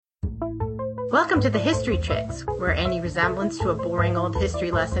Welcome to the History Tricks, where any resemblance to a boring old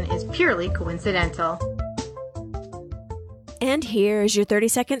history lesson is purely coincidental. And here's your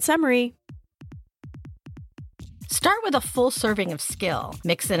 30-second summary. Start with a full serving of skill.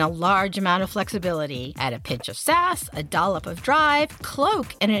 Mix in a large amount of flexibility. Add a pinch of sass, a dollop of drive,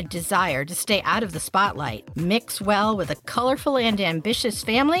 cloak, and a desire to stay out of the spotlight. Mix well with a colorful and ambitious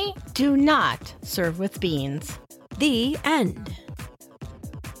family. Do not serve with beans. The end.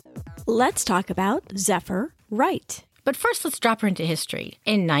 Let's talk about Zephyr Wright. But first, let's drop her into history.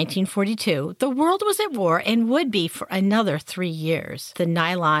 In 1942, the world was at war and would be for another 3 years. The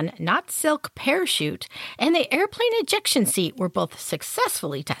nylon, not silk, parachute and the airplane ejection seat were both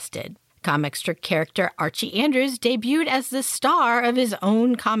successfully tested. Comic strip character Archie Andrews debuted as the star of his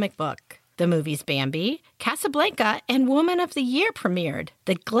own comic book. The movies Bambi, Casablanca, and Woman of the Year premiered.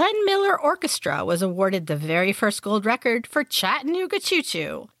 The Glenn Miller Orchestra was awarded the very first gold record for Chattanooga Choo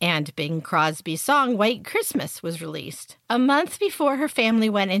Choo, and Bing Crosby's song White Christmas was released. A month before her family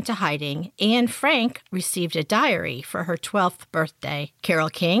went into hiding, Anne Frank received a diary for her 12th birthday. Carole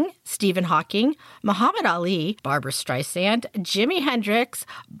King, Stephen Hawking, Muhammad Ali, Barbra Streisand, Jimi Hendrix,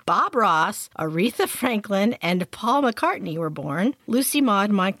 Bob Ross, Aretha Franklin, and Paul McCartney were born. Lucy Maud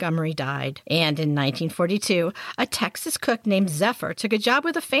Montgomery died. And in 1942, a Texas cook named Zephyr took a job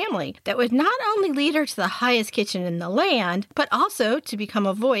with a family that would not only lead her to the highest kitchen in the land, but also to become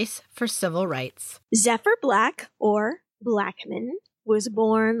a voice for civil rights. Zephyr Black, or Blackman, was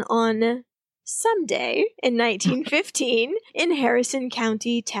born on some day in 1915 in Harrison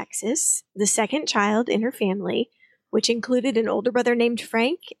County, Texas, the second child in her family, which included an older brother named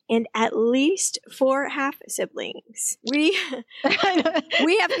Frank and at least 4 half-siblings. We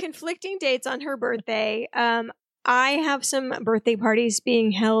have conflicting dates on her birthday. I have some birthday parties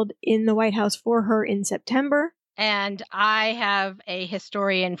being held in the White House for her in September. And I have a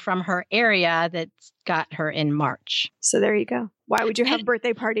historian from her area that's got her in March. So there you go. Why would you have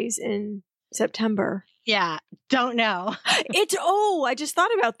birthday parties in September? Yeah, don't know. I just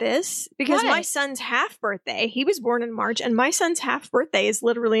thought about this because my son's half birthday, he was born in March, and my son's half birthday is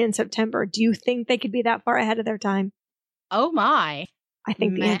literally in September. Do you think they could be that far ahead of their time? Oh my. I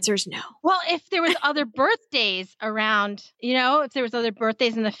think the answer is no. Well, if there was other birthdays around, if there was other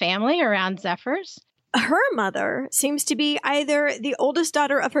birthdays in the family around Zephyr's. Her mother seems to be either the oldest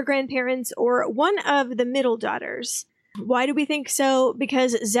daughter of her grandparents or one of the middle daughters. Why do we think so?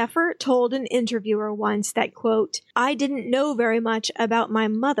 Because Zephyr told an interviewer once that, quote, "I didn't know very much about my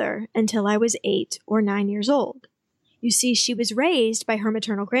mother until I was 8 or 9 years old." You see, she was raised by her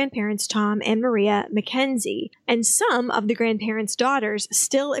maternal grandparents, Tom and Maria Mackenzie, and some of the grandparents' daughters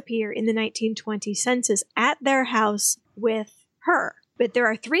still appear in the 1920 census at their house with her. But there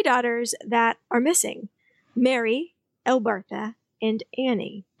are 3 daughters that are missing: Mary, Alberta, and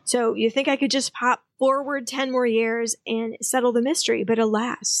Annie. So you think I could just pop forward 10 more years and settle the mystery, but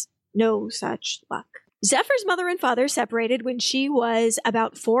alas, no such luck. Zephyr's mother and father separated when she was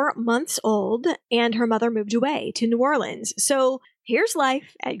about 4 months old, and her mother moved away to New Orleans. So here's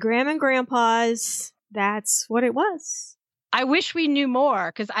life at Grandma and Grandpa's. That's what it was. I wish we knew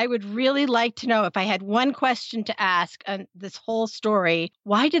more, because I would really like to know, if I had one question to ask on this whole story,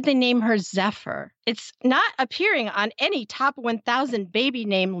 why did they name her Zephyr? It's not appearing on any top 1,000 baby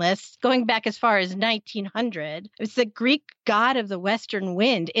name lists going back as far as 1900. It's the Greek god of the western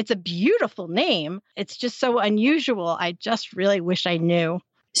wind. It's a beautiful name. It's just so unusual. I just really wish I knew.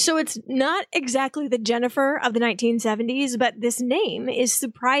 So it's not exactly the Jennifer of the 1970s, but this name is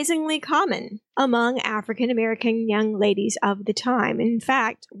surprisingly common among African-American young ladies of the time. In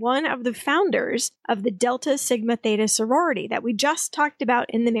fact, one of the founders of the Delta Sigma Theta sorority that we just talked about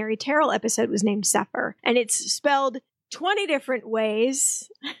in the Mary Terrell episode was named Zephyr, and it's spelled 20 different ways.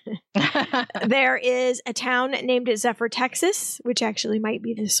 There is a town named Zephyr, Texas, which actually might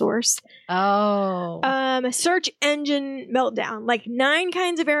be the source. Oh. Search engine meltdown, like 9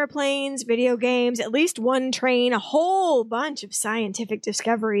 kinds of airplanes, video games, at least 1 train, a whole bunch of scientific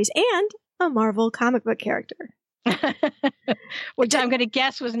discoveries, and a Marvel comic book character. Which I'm going to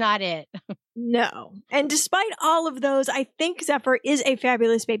guess was not it. No. And despite all of those, I think Zephyr is a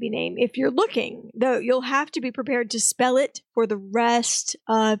fabulous baby name. If you're looking, though, you'll have to be prepared to spell it for the rest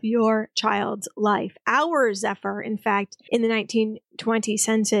of your child's life. Our Zephyr, in fact, in the 1920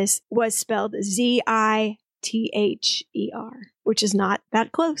 census was spelled Zither, which is not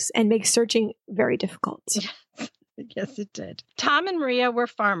that close and makes searching very difficult. Yes, it did. Tom and Maria were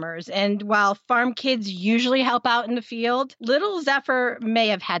farmers, and while farm kids usually help out in the field, little Zephyr may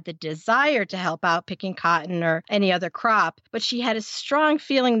have had the desire to help out picking cotton or any other crop, but she had a strong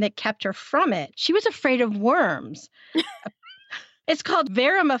feeling that kept her from it. She was afraid of worms. It's called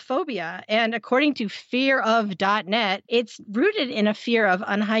veromophobia, and according to fearof.net, it's rooted in a fear of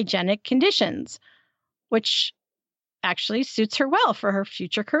unhygienic conditions, which actually suits her well for her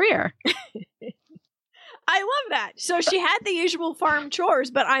future career. I love that. So she had the usual farm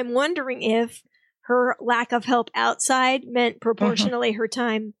chores, but I'm wondering if her lack of help outside meant proportionally her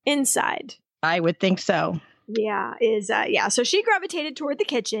time inside. I would think so. Yeah, so she gravitated toward the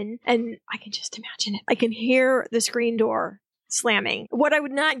kitchen, and I can just imagine it. I can hear the screen door slamming. What I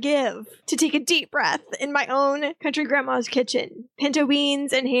would not give to take a deep breath in my own country grandma's kitchen. Pinto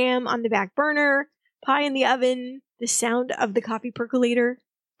beans and ham on the back burner, pie in the oven, the sound of the coffee percolator.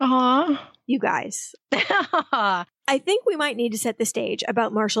 Aww. You guys. I think we might need to set the stage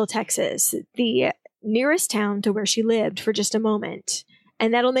about Marshall, Texas, the nearest town to where she lived, for just a moment.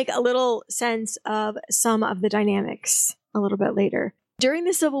 And that'll make a little sense of some of the dynamics a little bit later. During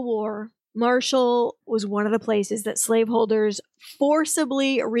the Civil War, Marshall was one of the places that slaveholders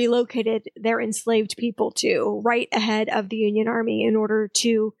forcibly relocated their enslaved people to, right ahead of the Union Army, in order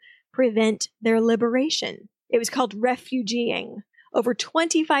to prevent their liberation. It was called refugeeing. Over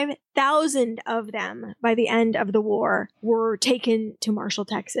 25,000 of them by the end of the war were taken to Marshall,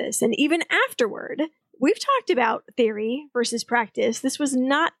 Texas. And even afterward, we've talked about theory versus practice. This was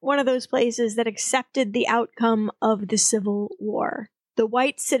not one of those places that accepted the outcome of the Civil War. The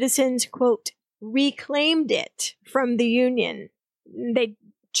white citizens, quote, reclaimed it from the Union. They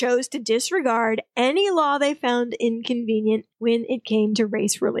chose to disregard any law they found inconvenient when it came to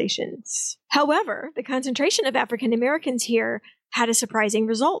race relations. However, the concentration of African Americans here had a surprising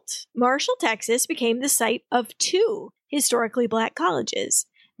result. Marshall, Texas became the site of two historically black colleges,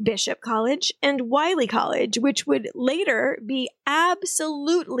 Bishop College and Wiley College, which would later be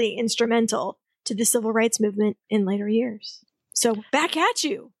absolutely instrumental to the civil rights movement in later years. So back at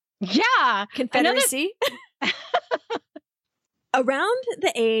you. Yeah. Confederacy. Around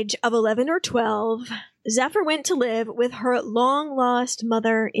the age of 11 or 12, Zephyr went to live with her long-lost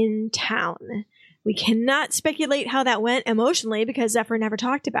mother in town. We cannot speculate how that went emotionally because Zephyr never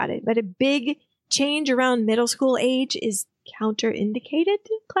talked about it, but a big change around middle school age is counterindicated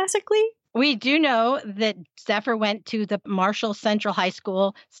classically. We do know that Zephyr went to the Marshall Central High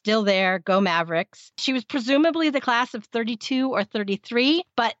School, still there, go Mavericks. She was presumably the class of 32 or 33,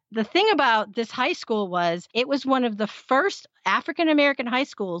 but the thing about this high school was it was one of the first African-American high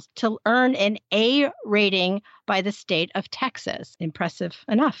schools to earn an A rating by the state of Texas. Impressive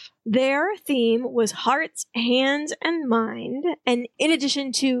enough. Their theme was hearts, hands, and mind, and in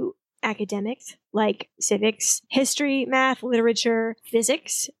addition to academics like civics, history, math, literature,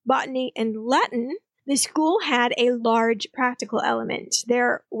 physics, botany, and Latin, the school had a large practical element.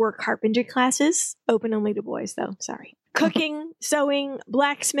 There were carpentry classes, open only to boys though, sorry. Cooking, sewing,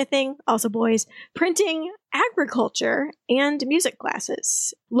 blacksmithing, also boys, printing, agriculture, and music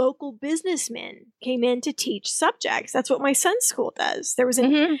classes. Local businessmen came in to teach subjects. That's what my son's school does. There was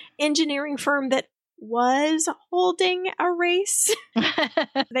an engineering firm that was holding a race.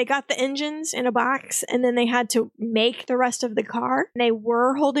 They got the engines in a box and then they had to make the rest of the car. They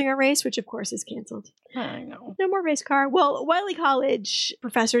were holding a race, which of course is canceled. I know. No more race car. Well, Wiley College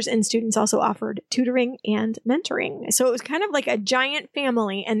professors and students also offered tutoring and mentoring. So it was kind of like a giant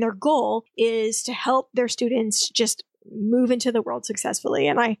family, and their goal is to help their students just move into the world successfully.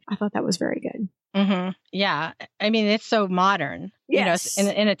 And I thought that was very good. Mm-hmm. Yeah. I mean, it's so modern. Yes. You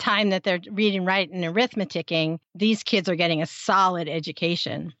know, in a time that they're reading, writing, and arithmeticing, these kids are getting a solid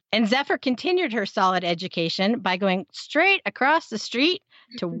education. And Zephyr continued her solid education by going straight across the street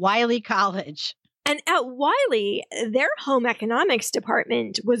to Wiley College. And at Wiley, their home economics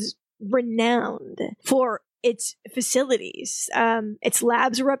department was renowned for its facilities. Its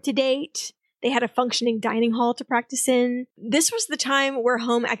labs were up to date. They had a functioning dining hall to practice in. This was the time where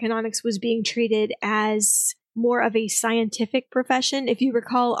home economics was being treated as more of a scientific profession. If you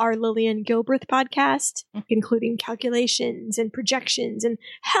recall our Lillian Gilbreth podcast, including calculations and projections and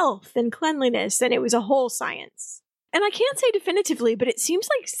health and cleanliness, and it was a whole science. And I can't say definitively, but it seems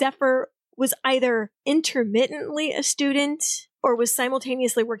like Zephyr was either intermittently a student or was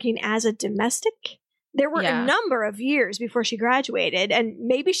simultaneously working as a domestic. There were a number of years before she graduated, and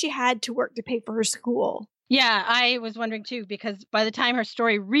maybe she had to work to pay for her school. Yeah, I was wondering too, because by the time her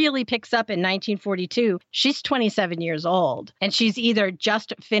story really picks up in 1942, she's 27 years old, and she's either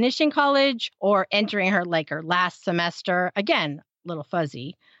just finishing college or entering her last semester. Again, a little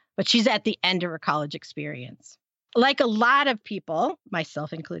fuzzy, but she's at the end of her college experience. Like a lot of people,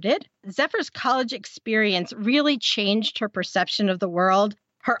 myself included, Zephyr's college experience really changed her perception of the world.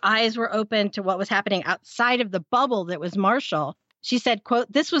 Her eyes were open to what was happening outside of the bubble that was Marshall. She said,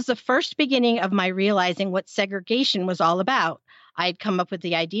 quote, "This was the first beginning of my realizing what segregation was all about. I'd come up with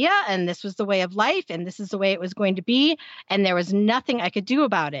the idea, and this was the way of life, and this is the way it was going to be, and there was nothing I could do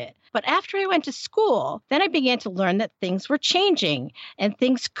about it. But after I went to school, then I began to learn that things were changing and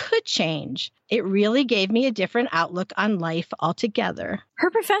things could change. It really gave me a different outlook on life altogether. Her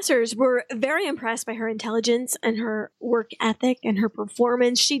professors were very impressed by her intelligence and her work ethic and her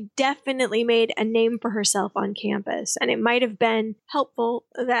performance. She definitely made a name for herself on campus, and it might have been helpful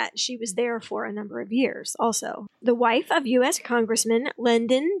that she was there for a number of years also. The wife of U.S. Congressman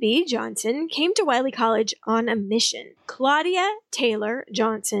Lyndon B. Johnson came to Wiley College on a mission. Claudia Taylor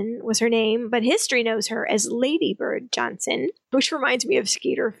Johnson was her name, but history knows her as Lady Bird Johnson, which reminds me of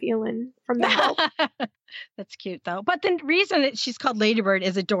Skeeter Phelan from The Help. That's cute, though. But the reason that she's called Ladybird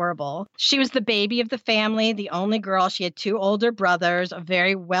is adorable. She was the baby of the family, the only girl. She had 2 older brothers, a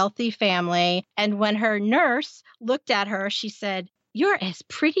very wealthy family. And when her nurse looked at her, she said, "You're as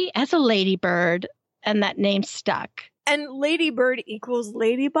pretty as a ladybird." And that name stuck. And Ladybird equals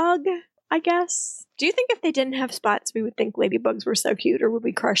ladybug, I guess. Do you think if they didn't have spots, we would think ladybugs were so cute, or would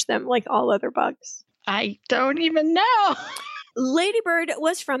we crush them like all other bugs? I don't even know. Ladybird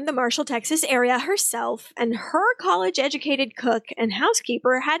was from the Marshall, Texas area herself, and her college-educated cook and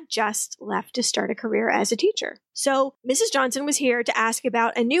housekeeper had just left to start a career as a teacher. So Mrs. Johnson was here to ask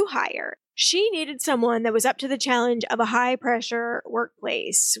about a new hire. She needed someone that was up to the challenge of a high-pressure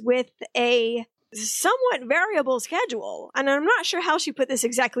workplace with a somewhat variable schedule. And I'm not sure how she put this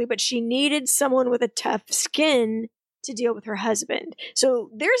exactly, but she needed someone with a tough skin to deal with her husband. So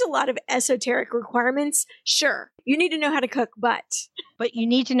there's a lot of esoteric requirements. Sure, you need to know how to cook, but you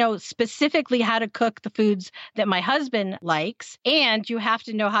need to know specifically how to cook the foods that my husband likes, and you have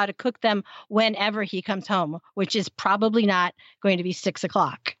to know how to cook them whenever he comes home, which is probably not going to be 6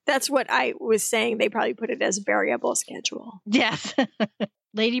 o'clock. That's what I was saying. They probably put it as variable schedule. Yes.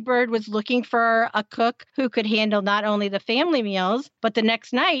 Ladybird was looking for a cook who could handle not only the family meals, but the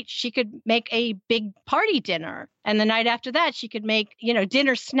next night she could make a big party dinner. And the night after that, she could make,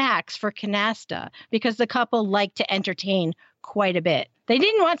 dinner snacks for canasta, because the couple liked to entertain quite a bit. They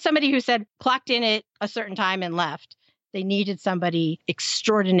didn't want somebody who said clocked in at a certain time and left. They needed somebody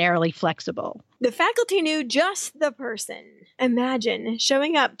extraordinarily flexible. The faculty knew just the person. Imagine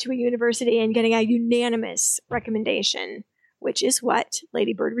showing up to a university and getting a unanimous recommendation, which is what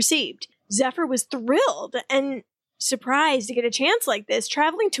Ladybird received. Zephyr was thrilled and surprised to get a chance like this,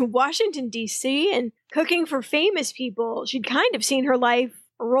 traveling to Washington, D.C. and cooking for famous people. She'd kind of seen her life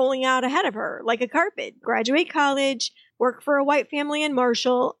rolling out ahead of her like a carpet. Graduate college, work for a white family in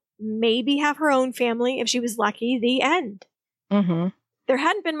Marshall, maybe have her own family if she was lucky, the end. Mm-hmm. There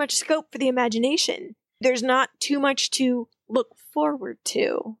hadn't been much scope for the imagination. There's not too much to look forward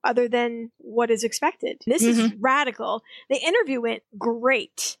to other than what is expected. This is radical. The interview went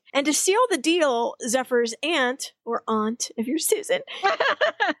great. And to seal the deal, Zephyr's aunt, or aunt if you're Susan,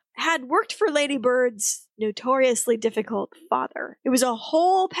 had worked for Ladybird's notoriously difficult father. It was a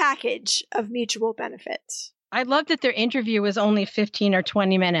whole package of mutual benefits. I love that their interview was only 15 or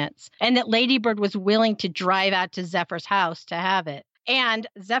 20 minutes, and that Ladybird was willing to drive out to Zephyr's house to have it. And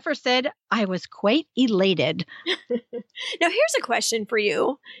Zephyr said, "I was quite elated." Now, here's a question for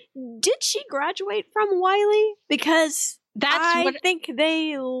you. Did she graduate from Wiley? Because I think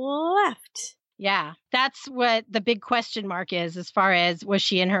they left. Yeah, that's what the big question mark is, as far as, was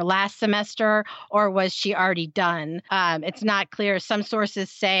she in her last semester or was she already done? It's not clear. Some sources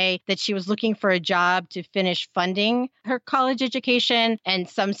say that she was looking for a job to finish funding her college education, and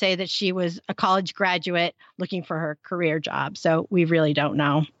some say that she was a college graduate looking for her career job. So we really don't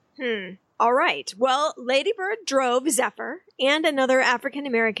know. All right. Well, Ladybird drove Zephyr and another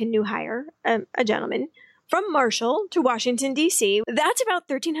African-American new hire, a gentleman, from Marshall to Washington, D.C. That's about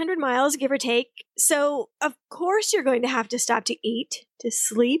 1,300 miles, give or take. So, of course, you're going to have to stop to eat, to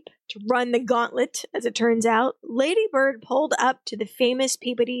sleep, to run the gauntlet, as it turns out. Ladybird pulled up to the famous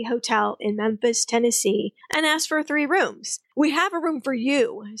Peabody Hotel in Memphis, Tennessee, and asked for 3 rooms. "We have a room for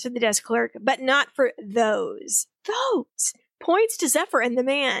you," said the desk clerk, "but not for those." Those! Points to Zephyr and the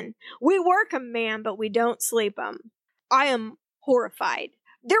man. "We work 'em, ma'am, but we don't sleep 'em." I am horrified.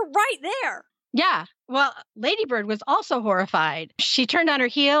 They're right there. Yeah. Well, Ladybird was also horrified. She turned on her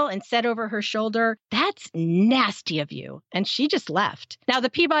heel and said over her shoulder, "That's nasty of you." And she just left. Now, the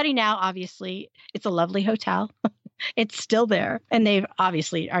Peabody now, obviously, it's a lovely hotel. It's still there. And they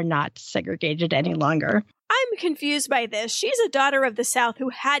obviously are not segregated any longer. I'm confused by this. She's a daughter of the South who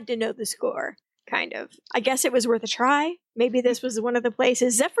had to know the score. Kind of. I guess it was worth a try. Maybe this was one of the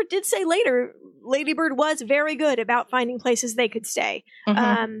places. Zephyr did say later Lady Bird was very good about finding places they could stay,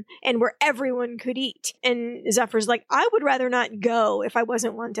 and where everyone could eat. And Zephyr's like, I would rather not go if I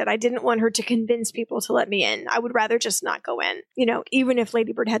wasn't wanted. I didn't want her to convince people to let me in. I would rather just not go in, even if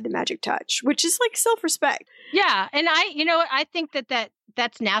Lady Bird had the magic touch, which is like self-respect. Yeah. And I think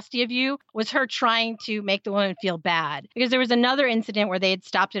that's nasty of you, was her trying to make the woman feel bad. Because there was another incident where they had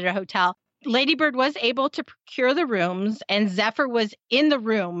stopped at a hotel. Lady Bird was able to procure the rooms, and Zephyr was in the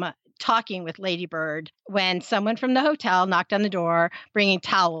room talking with Lady Bird when someone from the hotel knocked on the door bringing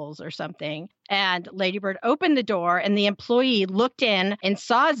towels or something. And Lady Bird opened the door, and the employee looked in and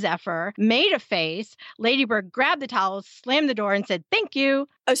saw Zephyr, made a face. Lady Bird grabbed the towels, slammed the door, and said, "Thank you."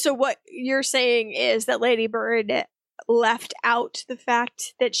 Oh, so what you're saying is that Lady Bird left out the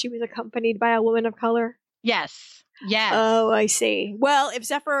fact that she was accompanied by a woman of color? Yes. Yes. Oh, I see. Well, if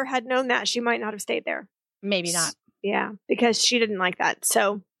Zephyr had known that, she might not have stayed there. Maybe not. Yeah, because she didn't like that.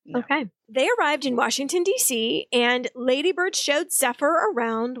 So, No. Okay. They arrived in Washington, D.C., and Lady Bird showed Zephyr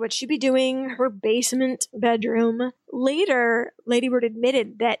around what she'd be doing, her basement bedroom. Later, Lady Bird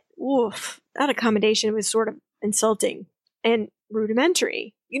admitted that, that accommodation was sort of insulting and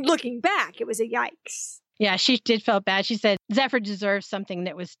rudimentary. Looking back, it was a yikes. Yeah, she did feel bad. She said Zephyr deserved something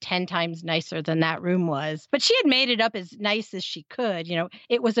that was 10 times nicer than that room was. But she had made it up as nice as she could.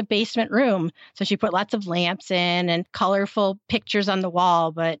 It was a basement room. So she put lots of lamps in and colorful pictures on the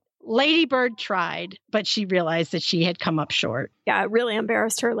wall. But Lady Bird tried, but she realized that she had come up short. Yeah, it really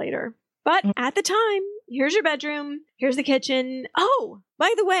embarrassed her later. But at the time, here's your bedroom. Here's the kitchen. Oh,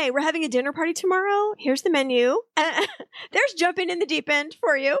 by the way, we're having a dinner party tomorrow. Here's the menu. There's jumping in the deep end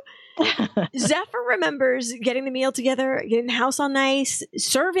for you. Zephyr remembers getting the meal together, getting the house all nice,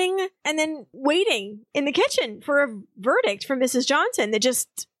 serving, and then waiting in the kitchen for a verdict from Mrs. Johnson that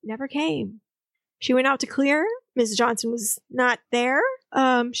just never came. She went out to clear. Mrs. Johnson was not there.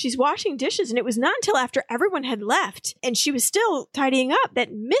 She's washing dishes, and it was not until after everyone had left and she was still tidying up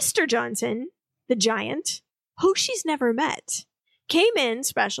that Mr. Johnson, the giant, who she's never met, came in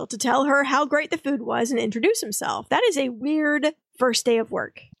special to tell her how great the food was and introduce himself. That is a weird first day of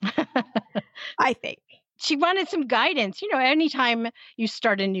work, I think. She wanted some guidance. Anytime you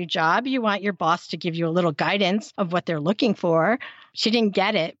start a new job, you want your boss to give you a little guidance of what they're looking for. She didn't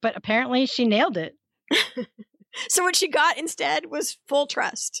get it, but apparently she nailed it. So what she got instead was full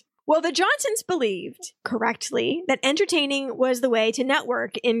trust. Well, the Johnsons believed, correctly, that entertaining was the way to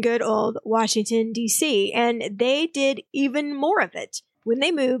network in good old Washington, D.C., and they did even more of it when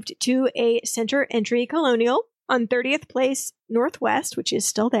they moved to a center entry colonial on 30th Place Northwest, which is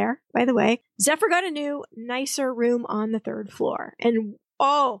still there, by the way. Zephyr got a new, nicer room on the third floor. And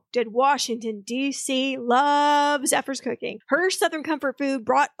did Washington, D.C. love Zephyr's cooking. Her Southern comfort food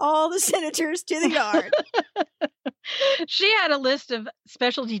brought all the senators to the yard. She had a list of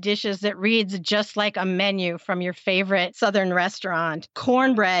specialty dishes that reads just like a menu from your favorite Southern restaurant.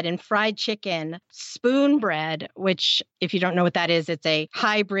 Cornbread and fried chicken, spoon bread, which, if you don't know what that is, it's a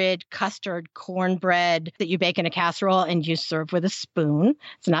hybrid custard cornbread that you bake in a casserole and you serve with a spoon.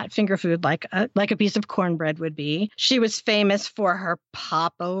 It's not finger food like a piece of cornbread would be. She was famous for her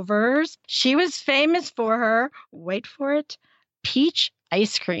popovers. She was famous for her, wait for it, peach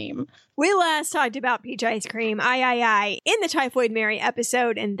ice cream. We last talked about peach ice cream, in the Typhoid Mary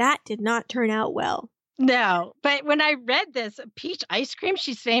episode, and that did not turn out well. No, but when I read this, peach ice cream,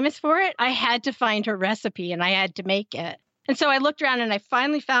 she's famous for it, I had to find her recipe and I had to make it. And so I looked around and I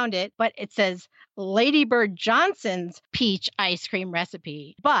finally found it, but it says Lady Bird Johnson's peach ice cream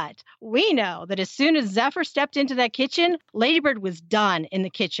recipe. But we know that as soon as Zephyr stepped into that kitchen, Lady Bird was done in the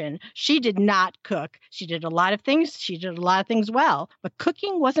kitchen. She did not cook. She did a lot of things. She did a lot of things well, but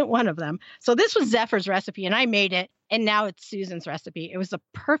cooking wasn't one of them. So this was Zephyr's recipe and I made it. And now it's Susan's recipe. It was a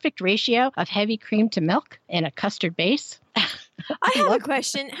perfect ratio of heavy cream to milk and a custard base. I have a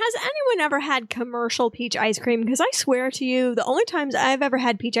question. Has anyone ever had commercial peach ice cream? Because I swear to you, the only times I've ever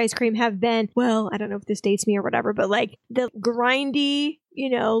had peach ice cream have been, well, I don't know if this dates me or whatever, but like the grindy,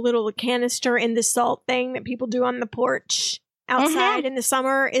 little canister in the salt thing that people do on the porch outside in the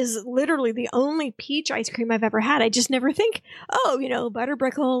summer is literally the only peach ice cream I've ever had. I just never think,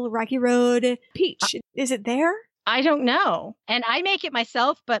 Butterbrickle, Rocky Road, peach. Is it there? I don't know. And I make it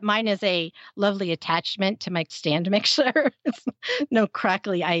myself, but mine is a lovely attachment to my stand mixer. It's no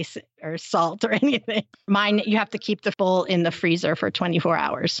crackly ice or salt or anything. Mine, you have to keep the bowl in the freezer for 24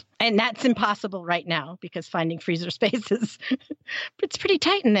 hours. And that's impossible right now because finding freezer space it's pretty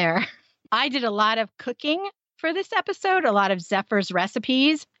tight in there. I did a lot of cooking for this episode, a lot of Zephyr's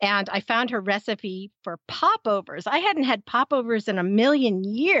recipes, and I found her recipe for popovers. I hadn't had popovers in a million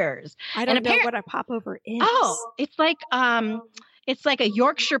years. I don't know what a popover is. Oh, it's like It's like a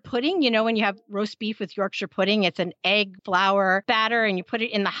Yorkshire pudding. You know, when you have roast beef with Yorkshire pudding, it's an egg flour batter and you put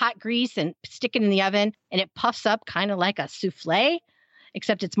it in the hot grease and stick it in the oven and it puffs up kind of like a souffle,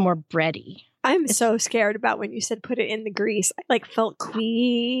 except it's more bready. I'm so scared about when you said put it in the grease. I felt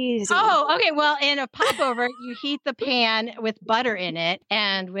queasy. Oh, okay. Well, in a popover, you heat the pan with butter in it.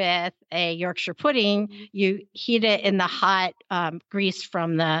 And with a Yorkshire pudding, you heat it in the hot grease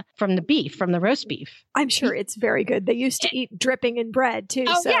from the beef, from the roast beef. I'm sure it's very good. They used to eat dripping in bread too.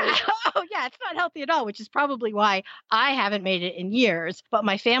 Oh, so. yeah. Oh, yeah. It's not healthy at all, which is probably why I haven't made it in years. But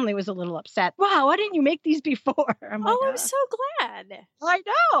my family was a little upset. Wow, why didn't you make these before? I'm so glad. I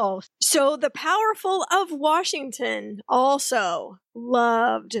know. So the powerful of Washington also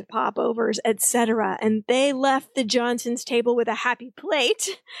loved popovers, etc. And they left the Johnsons' table with a happy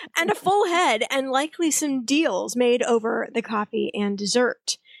plate and a full head and likely some deals made over the coffee and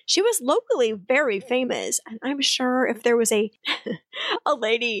dessert. She was locally very famous, and I'm sure if there was a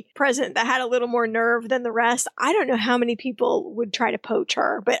lady present that had a little more nerve than the rest, I don't know how many people would try to poach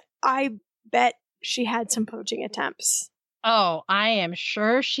her, but I bet she had some poaching attempts. Oh, I am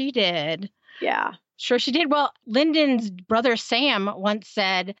sure she did. Yeah. Sure she did. Well, Lyndon's brother Sam once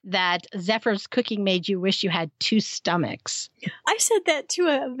said that Zephyr's cooking made you wish you had two stomachs. I said that to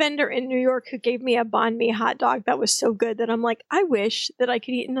a vendor in New York who gave me a banh mi hot dog that was so good that I'm like, I wish that I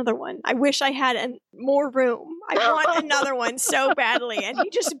could eat another one. I wish I had more room. I want another one so badly. And he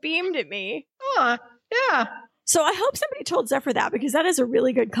just beamed at me. Oh, yeah. So I hope somebody told Zephyr that, because that is a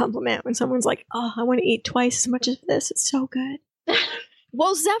really good compliment when someone's like, oh, I want to eat twice as much of this. It's so good.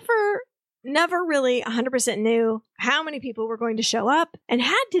 Well, Zephyr never really 100% knew how many people were going to show up and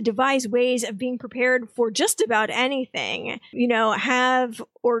had to devise ways of being prepared for just about anything. You know, have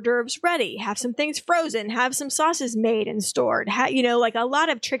hors d'oeuvres ready, have some things frozen, have some sauces made and stored, like a lot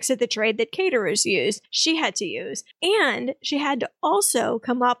of tricks of the trade that caterers use, she had to use. And she had to also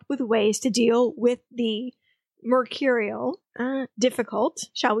come up with ways to deal with the mercurial, difficult,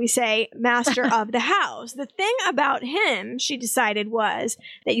 shall we say, master of the house. The thing about him, she decided, was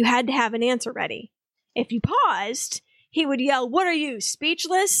that you had to have an answer ready. If you paused, he would yell, "What are you,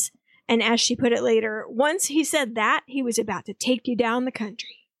 speechless?" And as she put it later, once he said that, he was about to take you down the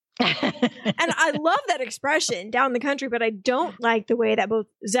country. And I love that expression, down the country, but I don't like the way that both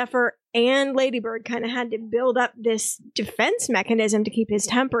Zephyr and Ladybird kind of had to build up this defense mechanism to keep his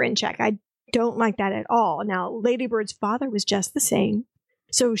temper in check. I don't like that at all. Now, Ladybird's father was just the same.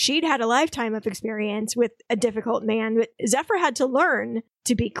 So she'd had a lifetime of experience with a difficult man, but Zephyr had to learn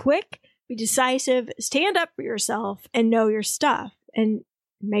to be quick, be decisive, stand up for yourself, and know your stuff. And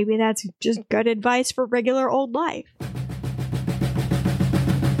maybe that's just good advice for regular old life.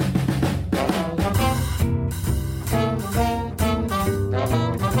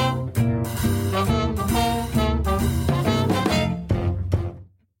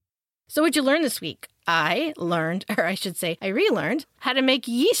 So what'd you learn this week? I learned, or I should say, I relearned how to make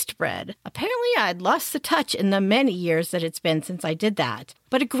yeast bread. Apparently, I'd lost the touch in the many years that it's been since I did that.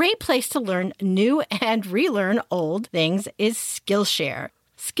 But a great place to learn new and relearn old things is Skillshare.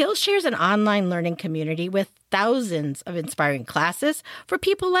 Skillshare is an online learning community with thousands of inspiring classes for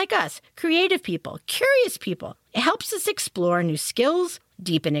people like us, creative people, curious people. It helps us explore new skills,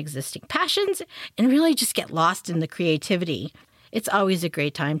 deepen existing passions, and really just get lost in the creativity. It's always a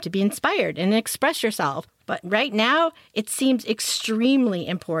great time to be inspired and express yourself. But right now, it seems extremely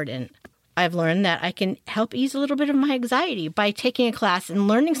important. I've learned that I can help ease a little bit of my anxiety by taking a class and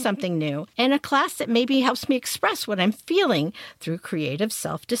learning something new, and a class that maybe helps me express what I'm feeling through creative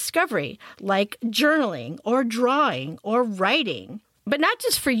self-discovery, like journaling or drawing or writing. But not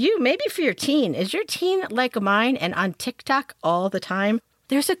just for you, maybe for your teen. Is your teen like mine and on TikTok all the time?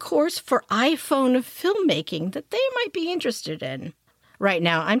 There's a course for iPhone filmmaking that they might be interested in. Right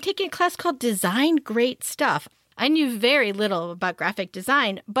now, I'm taking a class called Design Great Stuff. I knew very little about graphic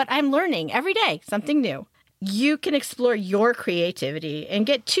design, but I'm learning every day something new. You can explore your creativity and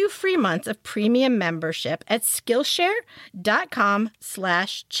get 2 free months of premium membership at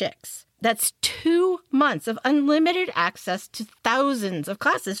Skillshare.com/chicks. That's 2 months of unlimited access to thousands of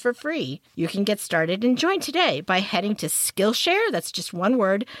classes for free. You can get started and join today by heading to Skillshare, that's just one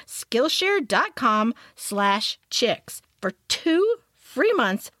word, Skillshare.com/chicks for 2 free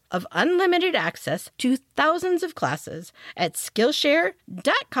months of unlimited access to thousands of classes at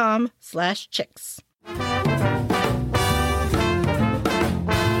Skillshare.com/chicks.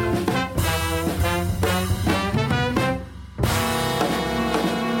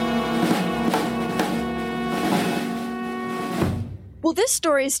 Well, this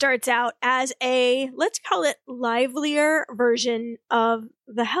story starts out as a, let's call it, livelier version of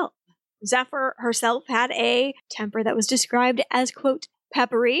The Help. Zephyr herself had a temper that was described as, quote,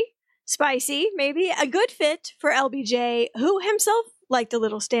 peppery, spicy, maybe a good fit for LBJ, who himself liked a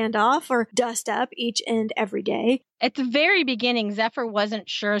little standoff or dust up each and every day. At the very beginning, Zephyr wasn't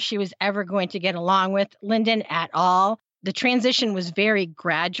sure she was ever going to get along with Lyndon at all. The transition was very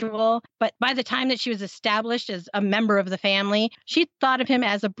gradual, but by the time that she was established as a member of the family, she thought of him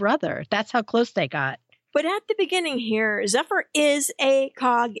as a brother. That's how close they got. But at the beginning here, Zephyr is a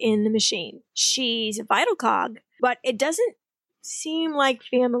cog in the machine. She's a vital cog, but it doesn't seem like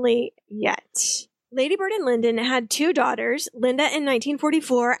family yet. Lady Bird and Lyndon had 2 daughters, Linda in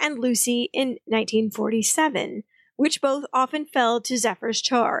 1944 and Lucy in 1947, which both often fell to Zephyr's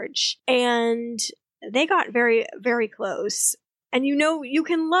charge. And they got very, very close. And you know you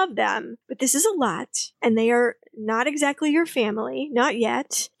can love them, but this is a lot. And they are not exactly your family, not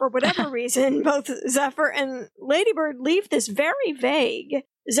yet. For whatever reason, both Zephyr and Lady Bird leave this very vague.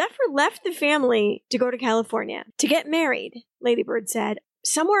 Zephyr left the family to go to California to get married, Lady Bird said,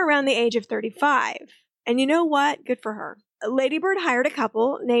 somewhere around the age of 35. And you know what? Good for her. Lady Bird hired a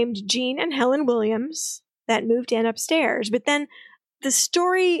couple named Jean and Helen Williams that moved in upstairs. But then the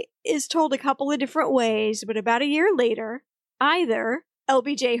story is told a couple of different ways. But about a year later, either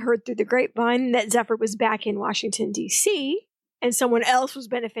LBJ heard through the grapevine that Zephyr was back in Washington, D.C., and someone else was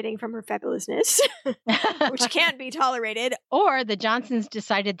benefiting from her fabulousness, which can't be tolerated. Or the Johnsons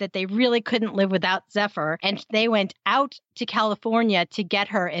decided that they really couldn't live without Zephyr, and they went out to California to get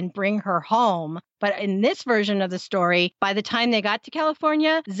her and bring her home. But in this version of the story, by the time they got to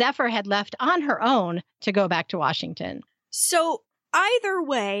California, Zephyr had left on her own to go back to Washington. So either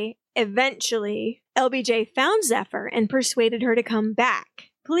way, eventually, LBJ found Zephyr and persuaded her to come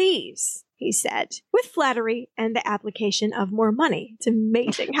back. Please, he said, with flattery and the application of more money. It's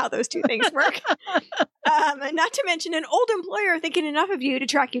amazing how those two things work. Not to mention an old employer thinking enough of you to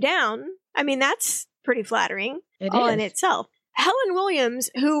track you down. I mean, that's pretty flattering in itself. Helen Williams,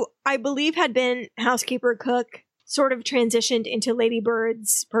 who I believe had been housekeeper, cook, sort of transitioned into Lady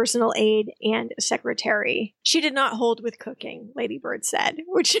Bird's personal aide and secretary. She did not hold with cooking, Lady Bird said,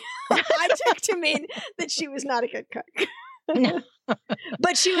 which I took to mean that she was not a good cook. No.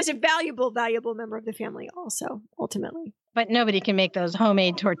 But she was a valuable member of the family also, ultimately. But nobody can make those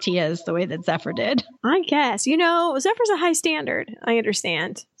homemade tortillas the way that Zephyr did. I guess. You know, Zephyr's a high standard. I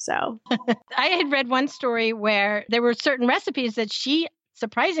understand. So I had read one story where there were certain recipes that she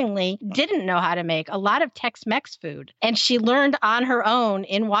surprisingly didn't know how to make, a lot of Tex-Mex food. And she learned on her own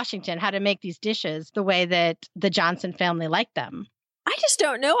in Washington how to make these dishes the way that the Johnson family liked them. I just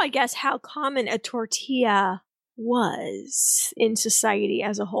don't know, I guess, how common a tortilla was in society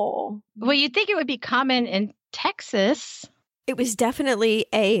as a whole. Well, you'd think it would be common in Texas. It was definitely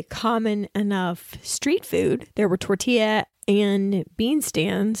a common enough street food. There were tortilla and bean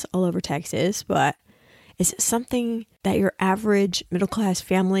stands all over Texas, but is it something that your average middle-class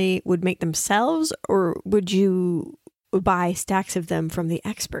family would make themselves, or would you buy stacks of them from the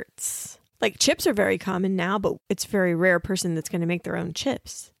experts? Like chips are very common now, but it's a very rare person that's going to make their own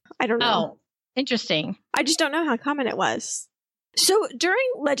chips. I don't know. Oh, interesting. I just don't know how common it was. So during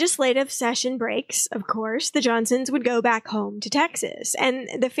legislative session breaks, of course, the Johnsons would go back home to Texas. And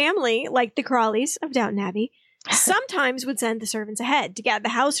the family, like the Crawleys of Downton Abbey, sometimes would send the servants ahead to get the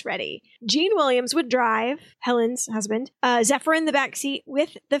house ready. Gene Williams would drive, Helen's husband, Zephyr in the backseat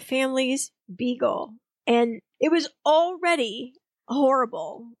with the family's beagle. And it was already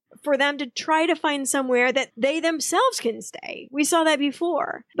horrible for them to try to find somewhere that they themselves can stay. We saw that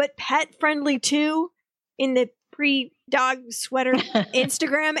before. But pet friendly too, in the pre-dog sweater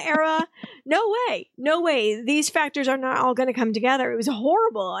Instagram era. No way. These factors are not all going to come together. It was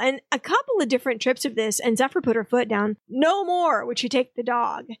horrible. And a couple of different trips of this, and Zephyr put her foot down. No more would she take the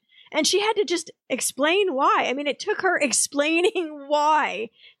dog. And she had to just explain why. I mean, it took her explaining why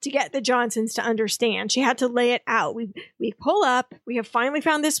to get the Johnsons to understand. She had to lay it out. We pull up. We have finally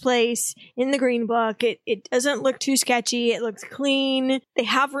found this place in the Green Book. It doesn't look too sketchy. It looks clean. They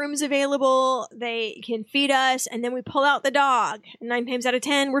have rooms available. They can feed us. And then we pull out the dog. 9 times out of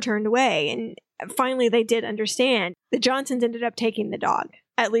 10, we're turned away. And finally, they did understand. The Johnsons ended up taking the dog.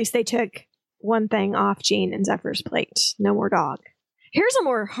 At least they took one thing off Jean and Zephyr's plate. No more dog. Here's a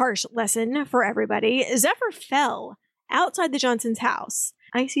more harsh lesson for everybody. Zephyr fell outside the Johnsons' house.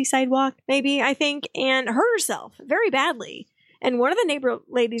 Icy sidewalk, maybe, I think, and hurt herself very badly. And one of the neighbor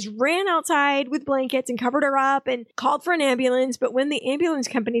ladies ran outside with blankets and covered her up and called for an ambulance. But when the ambulance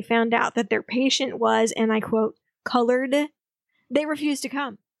company found out that their patient was, and I quote, colored, they refused to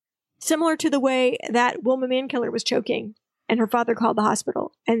come. Similar to the way that Wilma Mankiller was choking and her father called the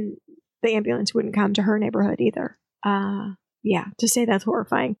hospital and the ambulance wouldn't come to her neighborhood either. Yeah, to say that's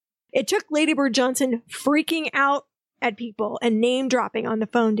horrifying. It took Lady Bird Johnson freaking out at people and name dropping on the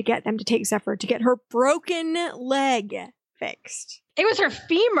phone to get them to take Zephyr to get her broken leg fixed. It was her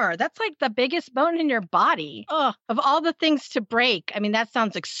femur. That's like the biggest bone in your body. Ugh, of all the things to break, I mean, that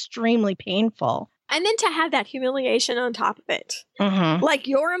sounds extremely painful. And then to have that humiliation on top of it. Mm-hmm. Like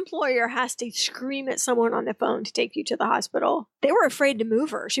your employer has to scream at someone on the phone to take you to the hospital. They were afraid to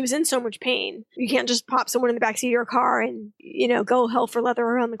move her. She was in so much pain. You can't just pop someone in the backseat of your car and, go hell for leather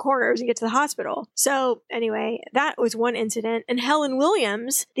around the corners and get to the hospital. So anyway, that was one incident. And Helen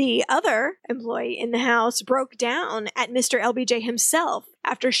Williams, the other employee in the house, broke down at Mr. LBJ himself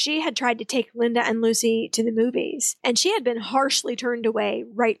after she had tried to take Linda and Lucy to the movies. And she had been harshly turned away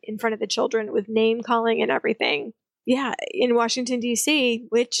right in front of the children with name calling and everything. Yeah, in Washington, D.C.,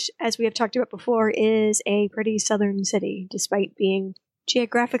 which, as we have talked about before, is a pretty southern city, despite being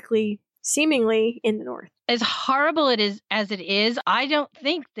geographically seemingly in the north. As horrible as it is, I don't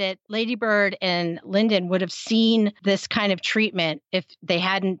think that Lady Bird and Lyndon would have seen this kind of treatment if they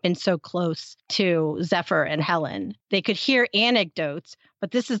hadn't been so close to Zephyr and Helen. They could hear anecdotes, but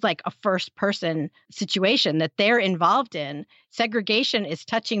this is like a first-person situation that they're involved in. Segregation is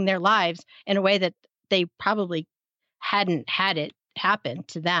touching their lives in a way that they probably hadn't had it happen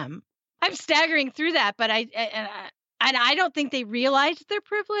to them. I'm staggering through that, but I don't think they realized their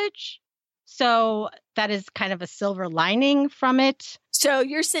privilege. So that is kind of a silver lining from it. So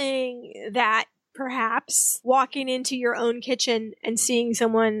you're saying that perhaps walking into your own kitchen and seeing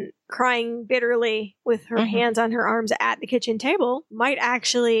someone crying bitterly with her hands on her arms at the kitchen table might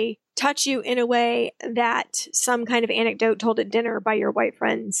actually touch you in a way that some kind of anecdote told at dinner by your white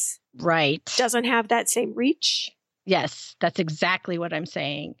friends doesn't have that same reach. Yes, that's exactly what I'm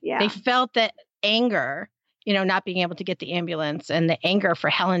saying. Yeah. They felt that anger, not being able to get the ambulance, and the anger for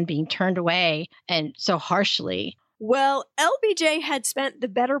Helen being turned away and so harshly. Well, LBJ had spent the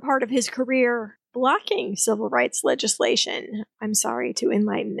better part of his career blocking civil rights legislation. I'm sorry to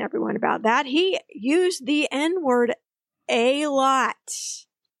enlighten everyone about that. He used the N-word a lot.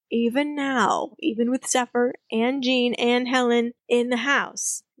 Even now, even with Zephyr and Jean and Helen in the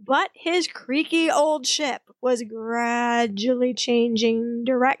house. But his creaky old ship was gradually changing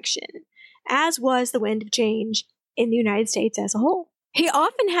direction, as was the wind of change in the United States as a whole. He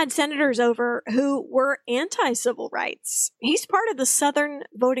often had senators over who were anti-civil rights. He's part of the Southern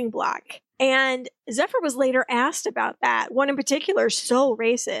voting bloc. And Zephyr was later asked about that. One in particular, so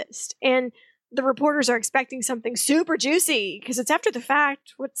racist. And the reporters are expecting something super juicy because it's after the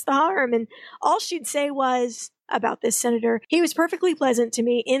fact. What's the harm? And all she'd say was about this senator, he was perfectly pleasant to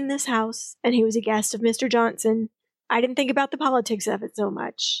me in this house, and he was a guest of Mr. Johnson. I didn't think about the politics of it so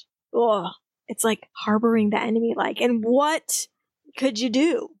much. Ugh, it's like harboring the enemy and what could you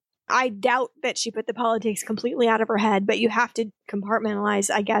do? I doubt that she put the politics completely out of her head, but you have to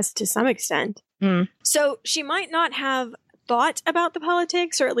compartmentalize, I guess, to some extent. So she might not have thought about the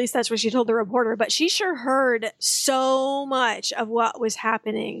politics, or at least that's what she told the reporter, but she sure heard so much of what was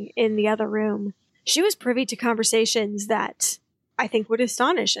happening in the other room. She was privy to conversations that I think would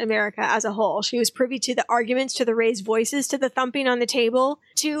astonish America as a whole. She was privy to the arguments, to the raised voices, to the thumping on the table,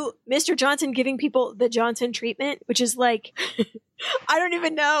 to Mr. Johnson giving people the Johnson treatment, which is like, I don't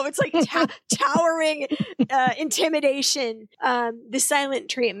even know. It's like towering intimidation, the silent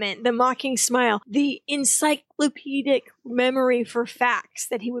treatment, the mocking smile, the encyclopedic memory for facts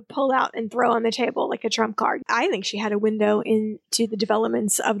that he would pull out and throw on the table like a trump card. I think she had a window into the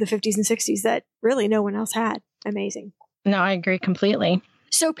developments of the 50s and 60s that really no one else had. Amazing. No, I agree completely.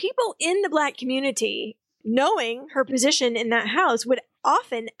 So people in the Black community, knowing her position in that house, would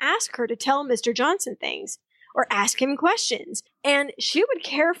often ask her to tell Mr. Johnson things or ask him questions. And she would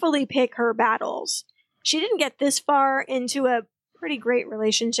carefully pick her battles. She didn't get this far into a pretty great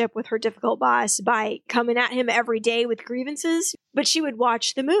relationship with her difficult boss by coming at him every day with grievances, but she would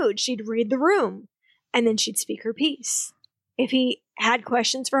watch the mood. She'd read the room, and then she'd speak her piece. If he had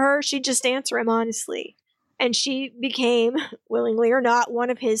questions for her, she'd just answer him honestly. And she became, willingly or not, one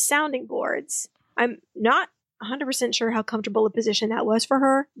of his sounding boards. I'm not 100% sure how comfortable a position that was for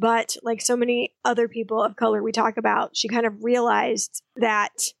her, but like so many other people of color we talk about, she kind of realized that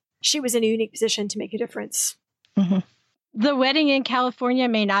she was in a unique position to make a difference. Mm-hmm. The wedding in California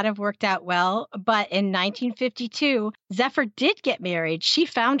may not have worked out well, but in 1952, Zephyr did get married. She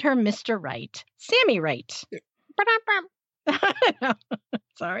found her Mr. Wright, Sammy Wright.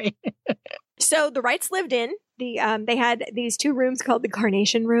 Sorry. So the Wrights lived in they had these two rooms called the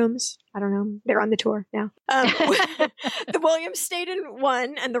Carnation Rooms. I don't know. They're on the tour now. The Williams stayed in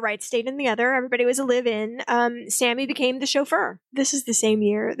one and the Wrights stayed in the other. Everybody was a live-in. Sammy became the chauffeur. This is the same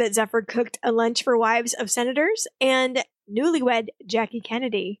year that Zephyr cooked a lunch for wives of senators. And newlywed Jackie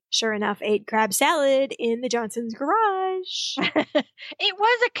Kennedy, sure enough, ate crab salad in the Johnsons' garage. It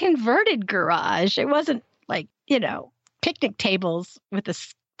was a converted garage. It wasn't like, picnic tables with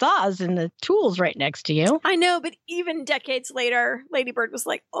the saws and the tools right next to you. I know, but even decades later, Lady Bird was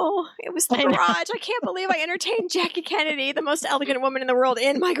like, oh, it was the garage. I can't believe I entertained Jackie Kennedy, the most elegant woman in the world,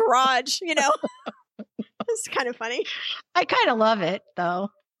 in my garage, It's kind of funny. I kind of love it, though.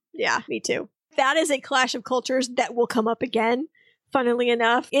 Yeah, me too. That is a clash of cultures that will come up again, funnily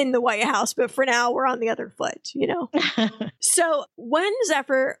enough, in the White House. But for now, we're on the other foot, So when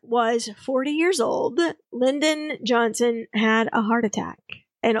Zephyr was 40 years old, Lyndon Johnson had a heart attack,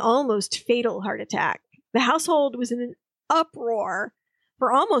 an almost fatal heart attack. The household was in an uproar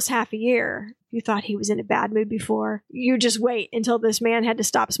for almost half a year. If you thought he was in a bad mood before, you just wait until this man had to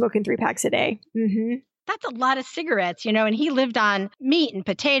stop smoking 3 packs a day. Mm-hmm. That's a lot of cigarettes, and he lived on meat and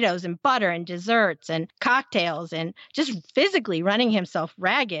potatoes and butter and desserts and cocktails and just physically running himself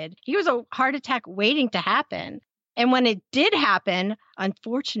ragged. He was a heart attack waiting to happen. And when it did happen,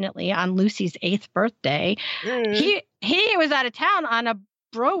 unfortunately, on Lucy's 8th birthday, he was out of town on a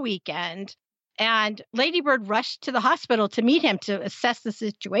bro weekend. And Lady Bird rushed to the hospital to meet him to assess the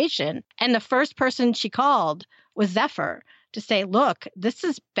situation. And the first person she called was Zephyr to say, look, this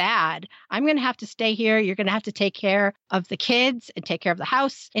is bad. I'm going to have to stay here. You're going to have to take care of the kids and take care of the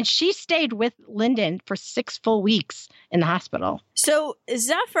house. And she stayed with Lyndon for 6 full weeks in the hospital. So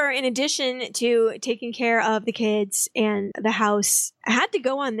Zephyr, in addition to taking care of the kids and the house, had to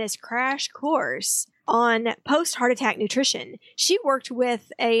go on this crash course on post-heart attack nutrition. She worked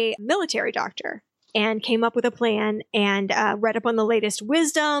with a military doctor and came up with a plan and read up on the latest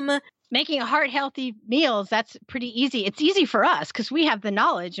wisdom. Making heart-healthy meals, that's pretty easy. It's easy for us because we have the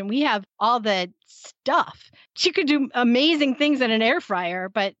knowledge and we have all the stuff. She could do amazing things in an air fryer,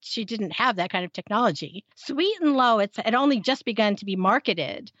 but she didn't have that kind of technology. Sweet and Low, it had only just begun to be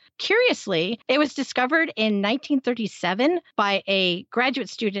marketed. Curiously, it was discovered in 1937 by a graduate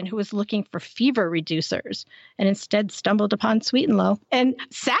student who was looking for fever reducers and instead stumbled upon Sweet and Low. And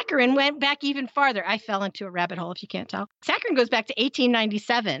saccharin went back even farther. I fell into a rabbit hole, if you can't tell. Saccharin goes back to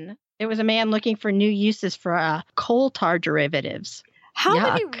 1897. It was a man looking for new uses for coal tar derivatives. How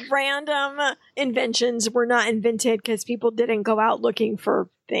many random inventions were not invented because people didn't go out looking for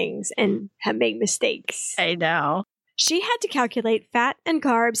things and have made mistakes? I know. She had to calculate fat and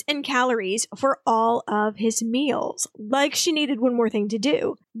carbs and calories for all of his meals, like she needed one more thing to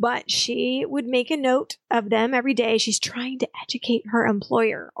do. But she would make a note of them every day. She's trying to educate her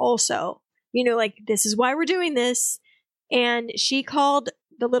employer also. This is why we're doing this. And she called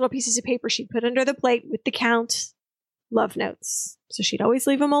the little pieces of paper she put under the plate with the count love notes. So she'd always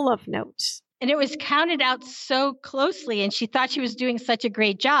leave him a love note. And it was counted out so closely, and she thought she was doing such a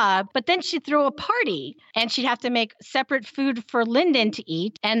great job. But then she'd throw a party, and she'd have to make separate food for Lyndon to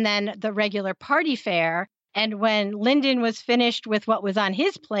eat, and then the regular party fare. And when Lyndon was finished with what was on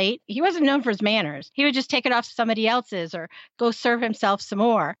his plate, he wasn't known for his manners. He would just take it off somebody else's or go serve himself some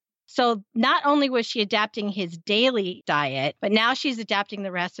more. So not only was she adapting his daily diet, but now she's adapting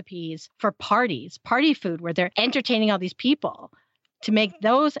the recipes for parties, party food, where they're entertaining all these people to make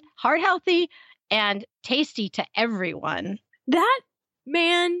those heart healthy and tasty to everyone. That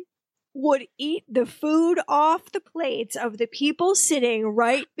man would eat the food off the plates of the people sitting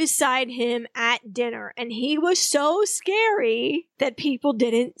right beside him at dinner. And he was so scary that people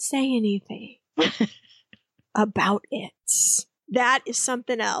didn't say anything about it. That is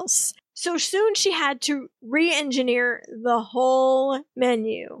something else. So soon she had to re-engineer the whole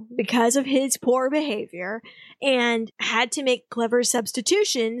menu because of his poor behavior and had to make clever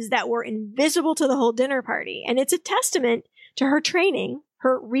substitutions that were invisible to the whole dinner party. And it's a testament to her training,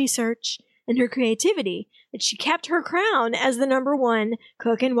 her research, and her creativity that she kept her crown as the #1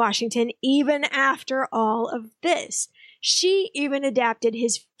 cook in Washington even after all of this. She even adapted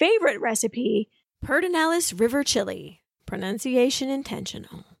his favorite recipe, Pedernales River Chili. Pronunciation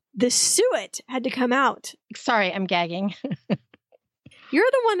intentional. The suet had to come out. Sorry, I'm gagging. You're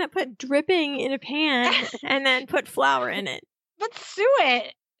the one that put dripping in a pan and then put flour in it. But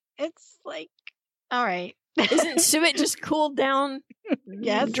suet, it's like, all right. Isn't suet just cooled down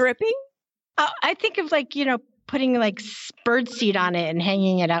dripping? I think of putting birdseed on it and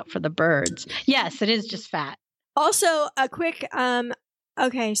hanging it out for the birds. Yes, it is just fat. Also, a quick,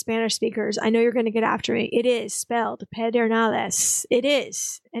 okay, Spanish speakers, I know you're going to get after me. It is spelled Pedernales. It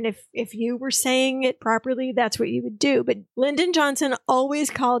is. And if you were saying it properly, that's what you would do. But Lyndon Johnson always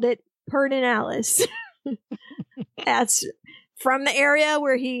called it Pedernales. That's from the area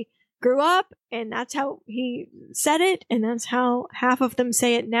where he grew up, and that's how he said it, and that's how half of them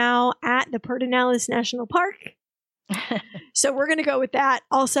say it now at the Pedernales National Park. So we're going to go with that.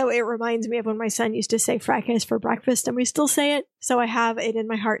 Also, it reminds me of when my son used to say fracas for breakfast, and we still say it. So I have it in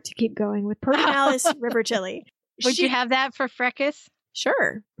my heart to keep going with Pertinalis river chili. Would you have that for fracas?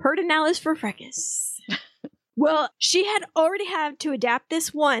 Sure. Pertinalis for fracas. Well, she had already had to adapt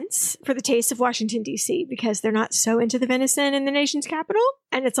this once for the taste of Washington, D.C., because they're not so into the venison in the nation's capital,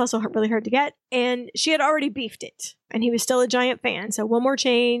 and it's also really hard to get. And she had already beefed it, and he was still a giant fan. So one more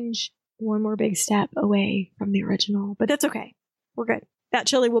change, one more big step away from the original. But that's okay. We're good. That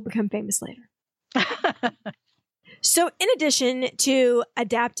chili will become famous later. So in addition to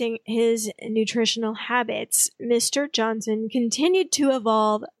adapting his nutritional habits, Mr. Johnson continued to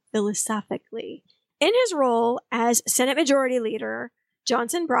evolve philosophically. In his role as Senate Majority Leader,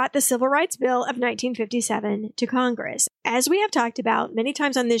 Johnson brought the Civil Rights Bill of 1957 to Congress. As we have talked about many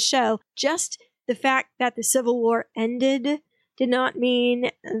times on this show, just the fact that the Civil War ended did not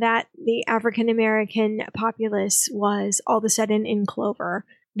mean that the African American populace was all of a sudden in clover.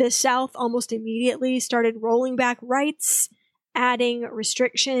 The South almost immediately started rolling back rights, adding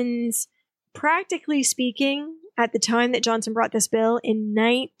restrictions. Practically speaking, at the time that Johnson brought this bill in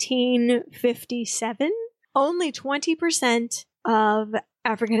 1957, only 20% of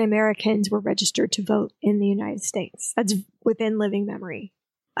African Americans were registered to vote in the United States. That's within living memory.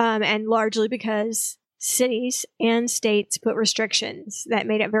 And largely because cities and states put restrictions that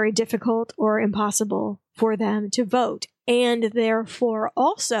made it very difficult or impossible for them to vote, and therefore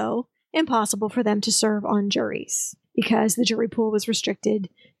also impossible for them to serve on juries because the jury pool was restricted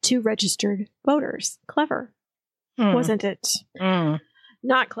to registered voters. Clever. Wasn't it?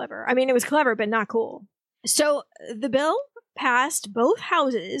 Not clever. I mean, it was clever, but not cool. So the bill passed both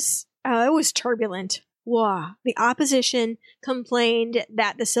houses. It was turbulent. Wow. The opposition complained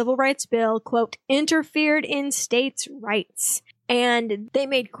that the Civil Rights Bill, quote, interfered in states' rights. And they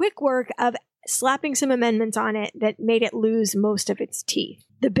made quick work of slapping some amendments on it that made it lose most of its teeth.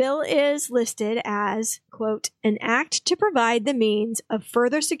 The bill is listed as, quote, an act to provide the means of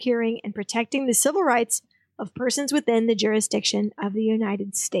further securing and protecting the civil rights of persons within the jurisdiction of the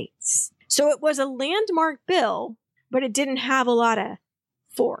United States. So it was a landmark bill, but it didn't have a lot of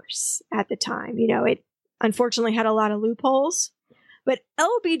force at the time. You know, it unfortunately had a lot of loopholes. But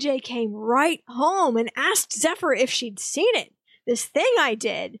LBJ came right home and asked Zephyr if she'd seen it. This thing I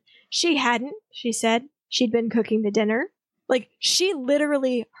did. She hadn't, she said. She'd been cooking the dinner. Like, she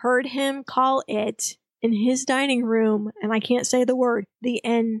literally heard him call it in his dining room, and I can't say the word, the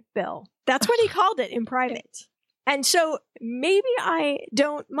N bill. That's what he called it in private. And so maybe I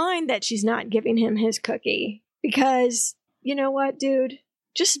don't mind that she's not giving him his cookie, because you know what, dude?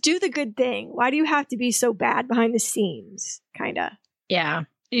 Just do the good thing. Why do you have to be so bad behind the scenes? Kinda. Yeah.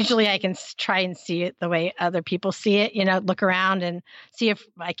 Usually I can try and see it the way other people see it, you know, look around and see if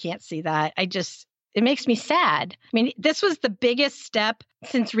I can't see that. It makes me sad. I mean, this was the biggest step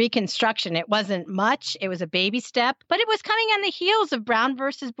since Reconstruction. It wasn't much. It was a baby step, but it was coming on the heels of Brown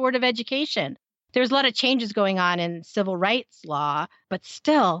versus Board of Education. There's a lot of changes going on in civil rights law, but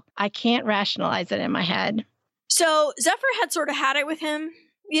still, I can't rationalize it in my head. So Zephyr had sort of had it with him,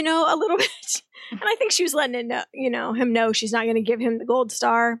 you know, a little bit. And I think she was letting him know she's not going to give him the gold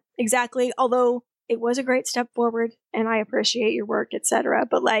star exactly, although it was a great step forward and I appreciate your work, etc.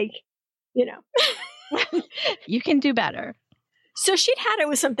 But like, you know. You can do better. So she'd had it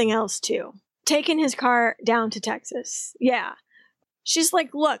with something else too. Taking his car down to Texas. Yeah. She's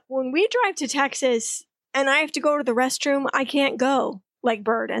like, look, when we drive to Texas and I have to go to the restroom, I can't go like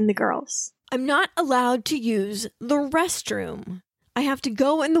Bird and the girls. I'm not allowed to use the restroom. I have to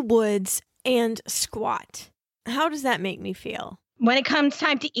go in the woods and squat. How does that make me feel? When it comes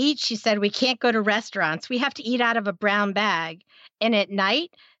time to eat, she said, we can't go to restaurants. We have to eat out of a brown bag. And at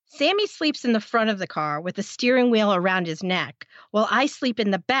night, Sammy sleeps in the front of the car with the steering wheel around his neck while I sleep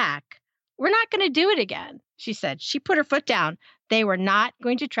in the back. We're not going to do it again, she said. She put her foot down. They were not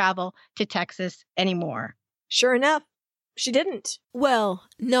going to travel to Texas anymore. Sure enough, she didn't. Well,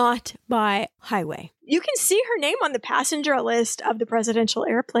 not by highway. You can see her name on the passenger list of the presidential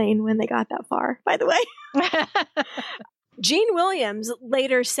airplane when they got that far, by the way. Gene Williams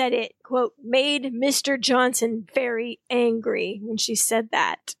later said it, quote, made Mr. Johnson very angry when she said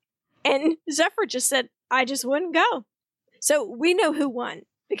that. And Zephyr just said, I just wouldn't go. So we know who won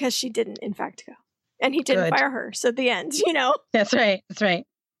because she didn't, in fact, go. And he didn't fire her. So the end, you know? That's right. That's right.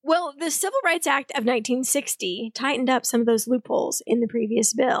 Well, the Civil Rights Act of 1960 tightened up some of those loopholes in the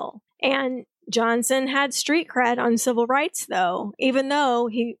previous bill. And Johnson had street cred on civil rights, though, even though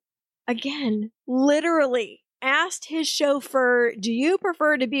he, again, literally asked his chauffeur, do you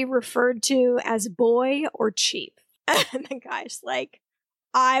prefer to be referred to as boy or chief? And the guy's like,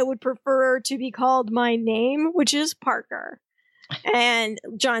 I would prefer to be called my name, which is Parker. And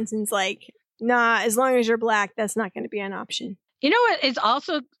Johnson's like, nah, as long as you're black, that's not going to be an option. You know what is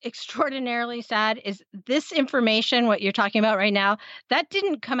also extraordinarily sad is this information, what you're talking about right now, that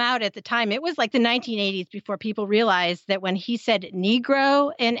didn't come out at the time. It was like the 1980s before people realized that when he said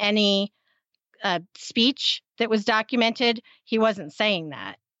Negro in any speech that was documented, he wasn't saying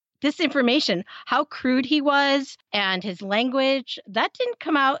that. This information, how crude he was and his language, that didn't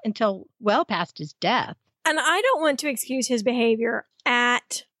come out until well past his death. And I don't want to excuse his behavior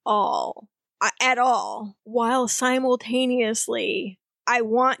at all. At all. While simultaneously, I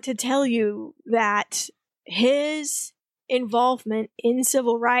want to tell you that his involvement in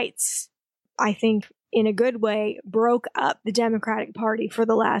civil rights, I think, in a good way, broke up the Democratic Party for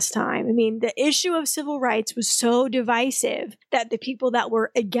the last time. I mean, the issue of civil rights was so divisive that the people that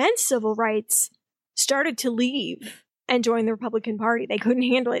were against civil rights started to leave and join the Republican Party. They couldn't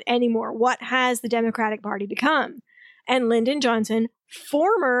handle it anymore. What has the Democratic Party become? And Lyndon Johnson,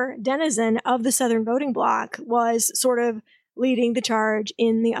 former denizen of the Southern voting bloc, was sort of leading the charge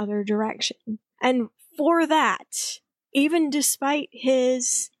in the other direction. And for that, even despite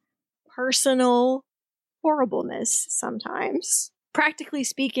his personal horribleness sometimes, practically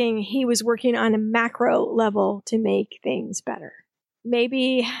speaking, he was working on a macro level to make things better.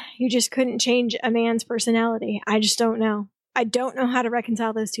 Maybe you just couldn't change a man's personality. I just don't know. I don't know how to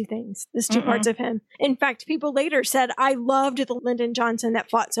reconcile those two things, those two parts of him. In fact, people later said, I loved the Lyndon Johnson that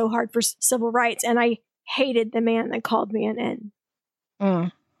fought so hard for civil rights, and I hated the man that called me an N.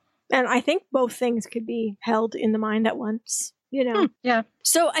 And I think both things could be held in the mind at once, you know? Yeah.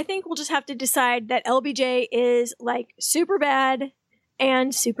 So I think we'll just have to decide that LBJ is like super bad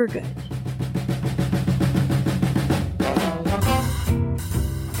and super good.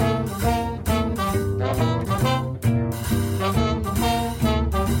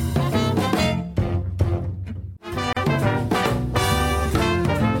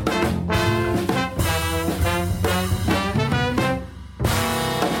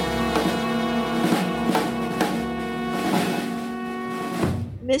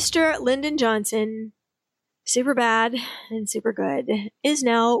 Mr. Lyndon Johnson, super bad and super good, is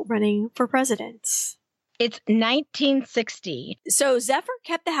now running for president. It's 1960. So Zephyr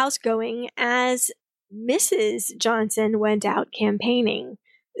kept the House going as Mrs. Johnson went out campaigning.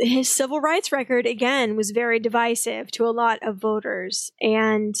 His civil rights record, again, was very divisive to a lot of voters,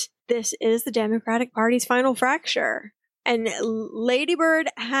 and this is the Democratic Party's final fracture. And Lady Bird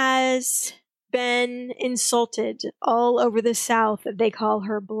has been insulted all over the South. They call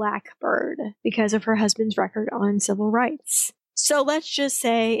her Blackbird because of her husband's record on civil rights. So let's just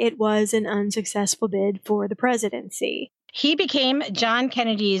say it was an unsuccessful bid for the presidency. He became John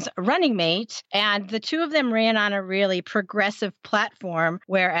Kennedy's running mate, and the two of them ran on a really progressive platform,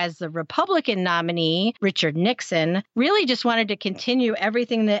 whereas the Republican nominee, Richard Nixon, really just wanted to continue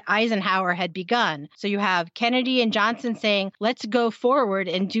everything that Eisenhower had begun. So you have Kennedy and Johnson saying, let's go forward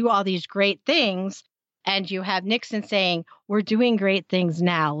and do all these great things. And you have Nixon saying, we're doing great things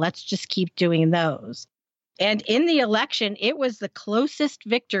now. Let's just keep doing those. And in the election, it was the closest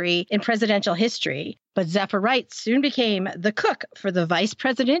victory in presidential history. But Zephyr Wright soon became the cook for the Vice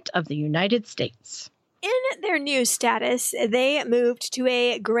President of the United States. In their new status, they moved to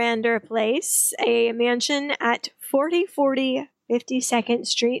a grander place, a mansion at 4040 52nd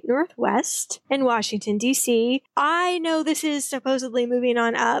Street Northwest in Washington, D.C. I know this is supposedly moving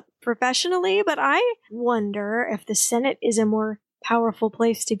on up professionally, but I wonder if the Senate is a more powerful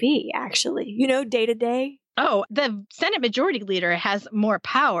place to be, actually. You know, day to day. Oh, the Senate Majority Leader has more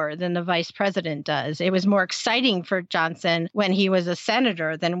power than the Vice President does. It was more exciting for Johnson when he was a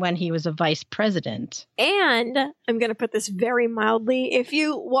senator than when he was a Vice President. And I'm going to put this very mildly. If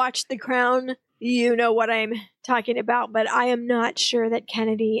you watch The Crown, you know what I'm talking about, but I am not sure that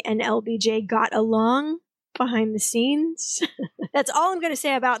Kennedy and LBJ got along behind the scenes. That's all I'm going to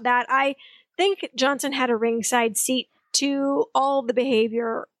say about that. I think Johnson had a ringside seat to all the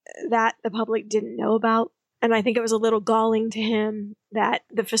behavior that the public didn't know about. And I think it was a little galling to him that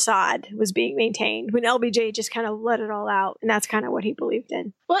the facade was being maintained when LBJ just kind of let it all out. And that's kind of what he believed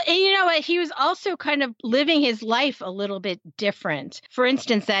in. Well, you know what? He was also kind of living his life a little bit different. For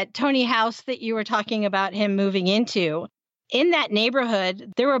instance, that Tony house that you were talking about him moving into, in that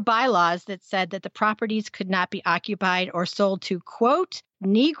neighborhood, there were bylaws that said that the properties could not be occupied or sold to, quote,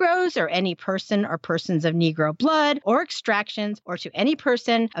 Negroes or any person or persons of Negro blood or extractions, or to any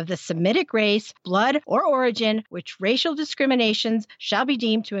person of the Semitic race, blood, or origin, which racial discriminations shall be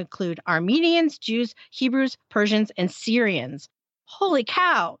deemed to include Armenians, Jews, Hebrews, Persians, and Syrians. Holy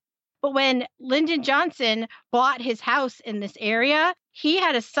cow. But when Lyndon Johnson bought his house in this area, he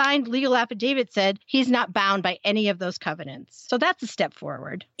had a signed legal affidavit said he's not bound by any of those covenants. So that's a step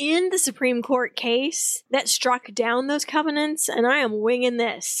forward. In the Supreme Court case that struck down those covenants, and I am winging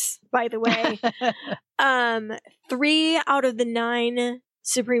this, by the way, 3 out of the 9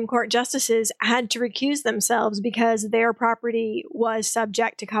 Supreme Court justices had to recuse themselves because their property was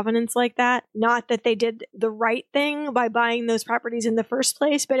subject to covenants like that. Not that they did the right thing by buying those properties in the first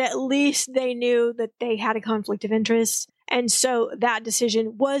place, but at least they knew that they had a conflict of interest. And so that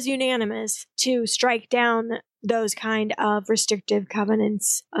decision was unanimous to strike down those kind of restrictive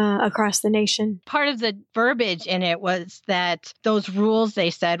covenants across the nation. Part of the verbiage in it was that those rules, they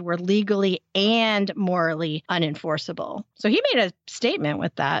said, were legally and morally unenforceable. So he made a statement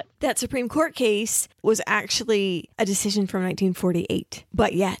with that. That Supreme Court case was actually a decision from 1948,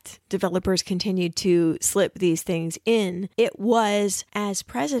 but yet developers continued to slip these things in. It was as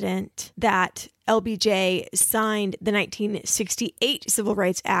president that LBJ signed the 1968 Civil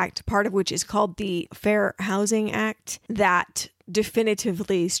Rights Act, part of which is called the Fair Housing Act, that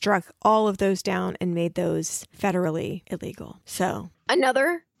definitively struck all of those down and made those federally illegal. So,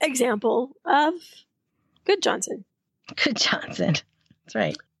 another example of good Johnson. Good Johnson. That's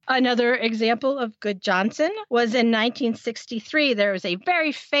right. Another example of good Johnson was in 1963. There was a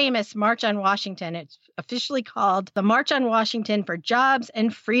very famous March on Washington. It's officially called the March on Washington for Jobs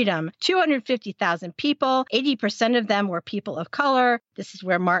and Freedom. 250,000 people, 80% of them were people of color. This is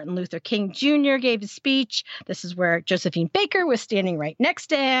where Martin Luther King Jr. gave his speech. This is where Josephine Baker was standing right next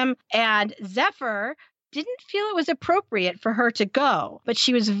to him. And Zephyr didn't feel it was appropriate for her to go, but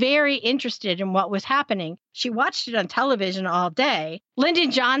she was very interested in what was happening. She watched it on television all day.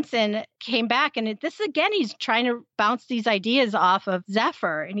 Lyndon Johnson came back, and this again, he's trying to bounce these ideas off of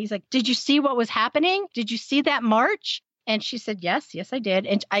Zephyr. And he's like, did you see what was happening? Did you see that march? And she said, yes, I did.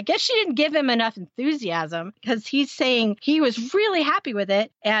 And I guess she didn't give him enough enthusiasm because he's saying he was really happy with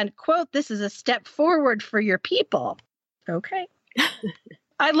it. And, quote, this is a step forward for your people. Okay.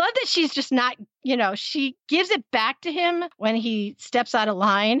 I love that she's just not, she gives it back to him when he steps out of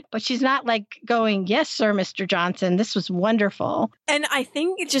line, but she's not like going, yes, sir, Mr. Johnson, this was wonderful. And I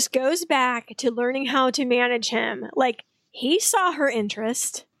think it just goes back to learning how to manage him. Like, he saw her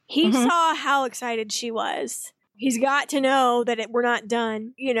interest. He saw how excited she was. He's got to know that we're not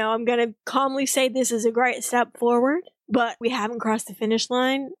done. I'm going to calmly say this is a great step forward, but we haven't crossed the finish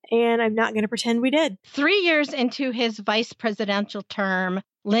line, and I'm not going to pretend we did. 3 years into his vice presidential term,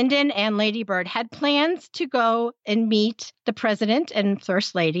 Lyndon and Lady Bird had plans to go and meet the president and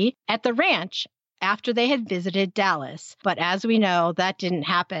first lady at the ranch after they had visited Dallas. But as we know, that didn't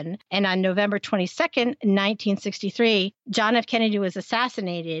happen. And on November 22nd, 1963, John F. Kennedy was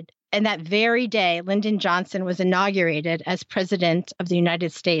assassinated. And that very day, Lyndon Johnson was inaugurated as president of the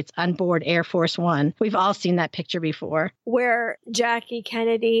United States on board Air Force One. We've all seen that picture before. Where Jackie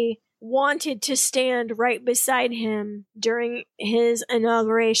Kennedy wanted to stand right beside him during his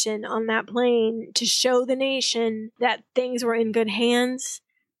inauguration on that plane to show the nation that things were in good hands,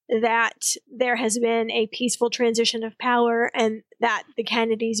 that there has been a peaceful transition of power, and that the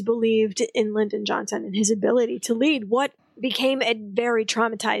Kennedys believed in Lyndon Johnson and his ability to lead what became a very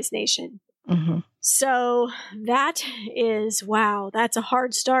traumatized nation. So that is, wow, that's a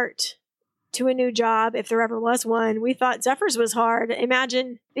hard start to a new job, if there ever was one. We thought Zephyr's was hard.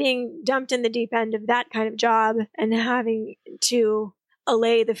 Imagine being dumped in the deep end of that kind of job and having to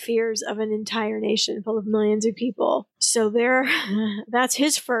allay the fears of an entire nation full of millions of people. So that's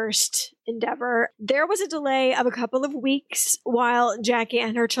his first endeavor. There was a delay of a couple of weeks while Jackie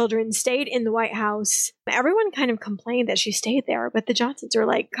and her children stayed in the White House. Everyone kind of complained that she stayed there, but the Johnsons are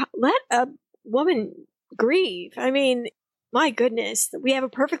like, let a woman grieve. I mean, my goodness, we have a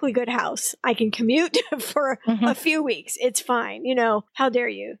perfectly good house. I can commute for a few weeks. It's fine. How dare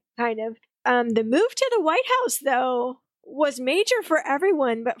you? Kind of. The move to the White House, though, was major for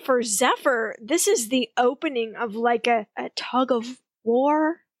everyone. But for Zephyr, this is the opening of like a tug of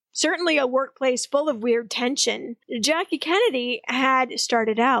war. Certainly a workplace full of weird tension. Jackie Kennedy had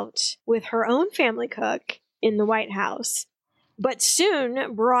started out with her own family cook in the White House, but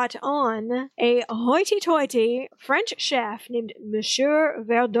soon brought on a hoity-toity French chef named Monsieur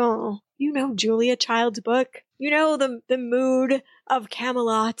Verdun. Julia Child's book. The mood of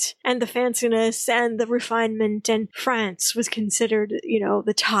Camelot and the fanciness and the refinement, and France was considered,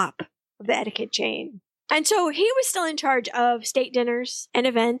 the top of the etiquette chain. And so he was still in charge of state dinners and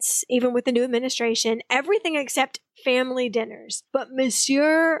events, even with the new administration, everything except family dinners. But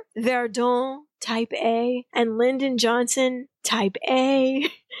Monsieur Verdun, type A, and Lyndon Johnson, type A,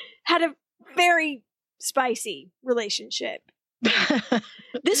 had a very spicy relationship.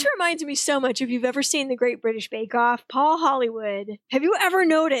 This reminds me so much, if you've ever seen The Great British Bake Off, Paul Hollywood. Have you ever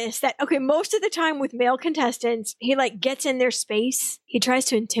noticed that, okay, most of the time with male contestants, he like gets in their space. He tries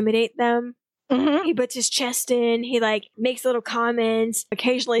to intimidate them. Mm-hmm. He puts his chest in. He like makes little comments.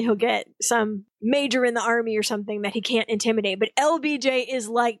 Occasionally he'll get some major in the army or something that he can't intimidate. But LBJ is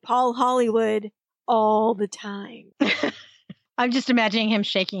like Paul Hollywood all the time. I'm just imagining him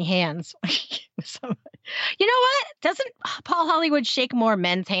shaking hands with someone. You know what? Doesn't Paul Hollywood shake more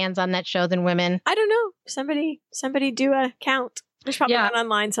men's hands on that show than women? I don't know. Somebody do a count. There's probably one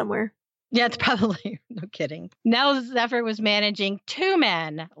online somewhere. Yeah, it's probably, no kidding. Nell Zephyr was managing two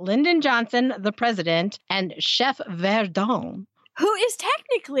men, Lyndon Johnson, the president, and Chef Verdun, who is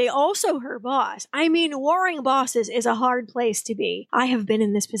technically also her boss. I mean, warring bosses is a hard place to be. I have been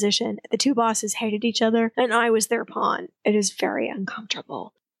in this position. The two bosses hated each other, and I was their pawn. It is very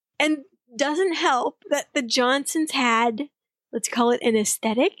uncomfortable. And doesn't help that the Johnsons had, let's call it an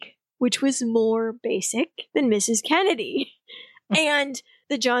aesthetic, which was more basic than Mrs. Kennedy. And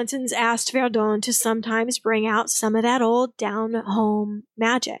the Johnsons asked Verdun to sometimes bring out some of that old down-home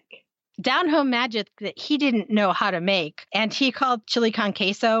magic. Down-home magic that he didn't know how to make. And he called chili con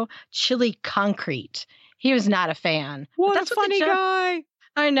queso chili concrete. He was not a fan. What a funny guy.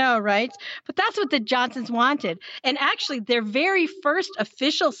 I know, right? But that's what the Johnsons wanted. And actually, their very first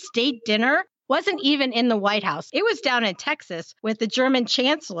official state dinner wasn't even in the White House. It was down in Texas with the German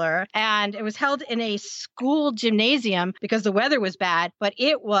chancellor, and it was held in a school gymnasium because the weather was bad, but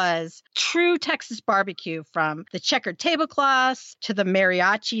it was true Texas barbecue, from the checkered tablecloths to the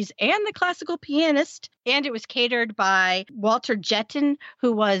mariachis and the classical pianist. And it was catered by Walter Jetton,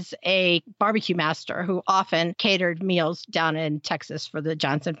 who was a barbecue master who often catered meals down in Texas for the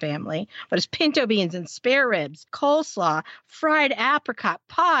Johnson family. But it's pinto beans and spare ribs, coleslaw, fried apricot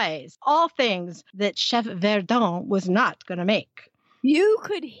pies, all things that Chef Verdun was not going to make. You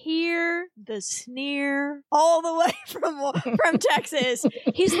could hear the sneer all the way from Texas.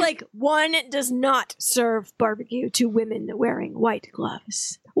 He's like, one does not serve barbecue to women wearing white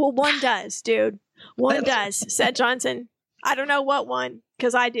gloves. Well, one does, dude. One does, said Johnson. I don't know what one,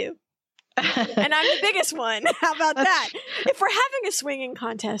 because I do. And I'm the biggest one. How about that? If we're having a swinging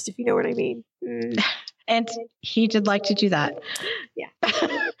contest, if you know what I mean. And he did like to do that. Yeah.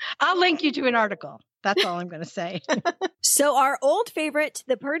 I'll link you to an article. That's all I'm going to say. So our old favorite,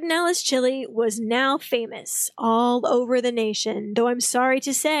 the Pedernales chili, was now famous all over the nation. Though I'm sorry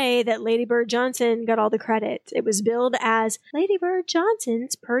to say that Lady Bird Johnson got all the credit. It was billed as Lady Bird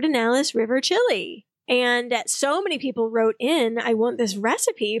Johnson's Pedernales River chili. And so many people wrote in, I want this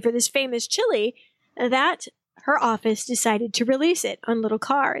recipe for this famous chili, that her office decided to release it on little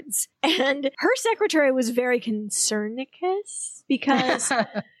cards. And her secretary was very concernicus because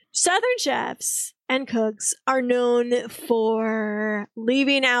Southern chefs and cooks are known for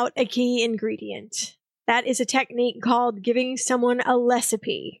leaving out a key ingredient. That is a technique called giving someone a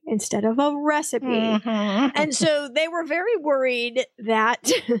recipe instead of a recipe. Mm-hmm. And so they were very worried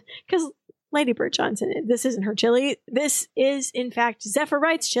that, because Lady Bird Johnson, this isn't her chili. This is, in fact, Zephyr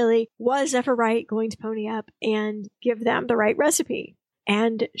Wright's chili. Was Zephyr Wright going to pony up and give them the right recipe?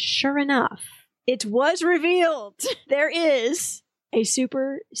 And sure enough, it was revealed. There is a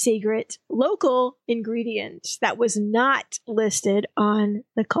super secret local ingredient that was not listed on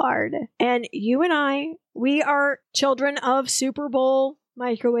the card. And you and I, we are children of Super Bowl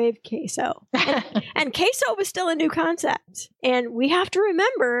microwave queso. And queso was still a new concept. And we have to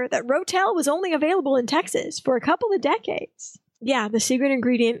remember that Rotel was only available in Texas for a couple of decades. Yeah, the secret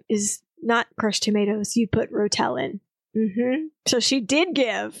ingredient is not crushed tomatoes. You put Rotel in. Mm-hmm. So she did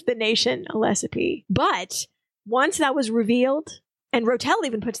give the nation a recipe. But once that was revealed, and Rotel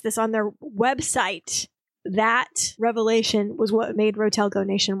even puts this on their website, that revelation was what made Rotel go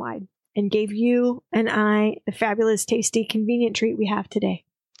nationwide and gave you and I the fabulous, tasty, convenient treat we have today.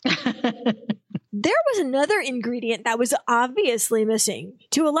 There was another ingredient that was obviously missing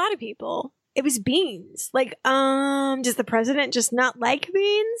to a lot of people. It was beans. Like, does the president just not like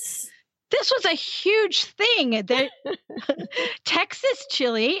beans? This was a huge thing. Texas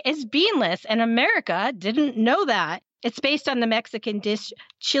chili is beanless, and America didn't know that. It's based on the Mexican dish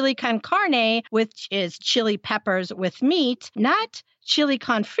chili con carne, which is chili peppers with meat, not chili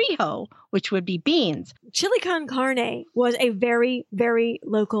con frijo, which would be beans. Chili con carne was a very, very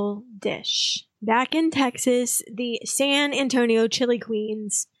local dish. Back in Texas, the San Antonio Chili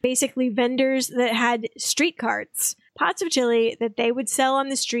Queens, basically vendors that had street carts, pots of chili that they would sell on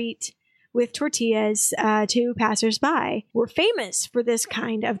the street with tortillas to passersby, were famous for this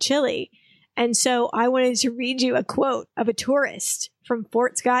kind of chili. And so I wanted to read you a quote of a tourist from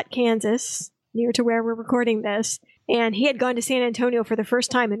Fort Scott, Kansas, near to where we're recording this. And he had gone to San Antonio for the first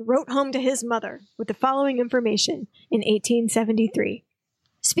time and wrote home to his mother with the following information in 1873.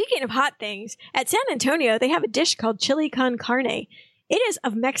 Speaking of hot things, at San Antonio, they have a dish called chili con carne. It is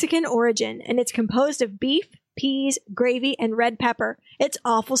of Mexican origin, and it's composed of beef, peas, gravy, and red pepper. It's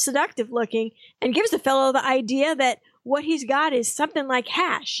awful seductive looking and gives the fellow the idea that what he's got is something like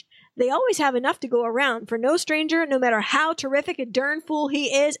hash. They always have enough to go around, for no stranger, no matter how terrific a darn fool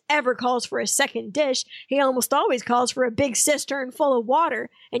he is, ever calls for a second dish. He almost always calls for a big cistern full of water,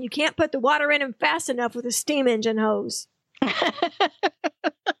 and you can't put the water in him fast enough with a steam engine hose.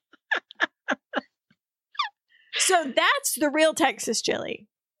 So that's the real Texas chili.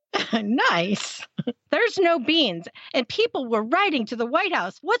 Nice. There's no beans. And people were writing to the White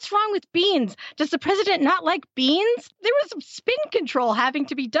House. What's wrong with beans? Does the president not like beans? There was some spin control having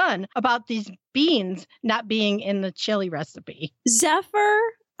to be done about these beans not being in the chili recipe. Zephyr,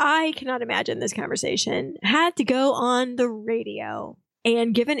 I cannot imagine this conversation, had to go on the radio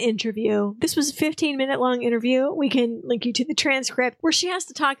and give an interview. This was a 15-minute long interview. We can link you to the transcript where she has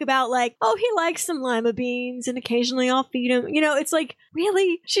to talk about like, oh, he likes some lima beans and occasionally I'll feed him. You know, it's like,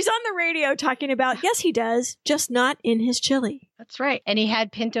 really? She's on the radio talking about, yes, he does, just not in his chili. That's right. And he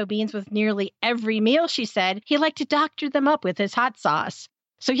had pinto beans with nearly every meal, she said. He liked to doctor them up with his hot sauce.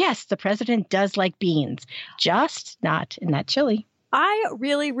 So yes, the president does like beans, just not in that chili. I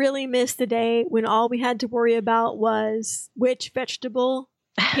really, really miss the day when all we had to worry about was which vegetable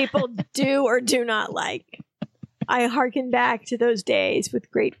people do or do not like. I hearken back to those days with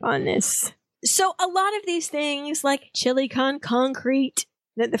great fondness. So a lot of these things, like chili con concrete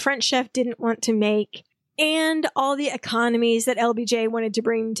that the French chef didn't want to make, and all the economies that LBJ wanted to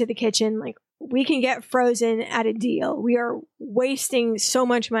bring to the kitchen, like, we can get frozen at a deal. We are wasting so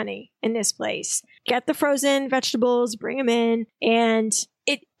much money in this place. Get the frozen vegetables, bring them in. And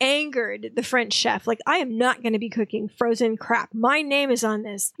it angered the French chef. Like, I am not going to be cooking frozen crap. My name is on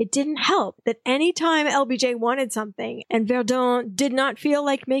this. It didn't help that anytime LBJ wanted something and Verdun did not feel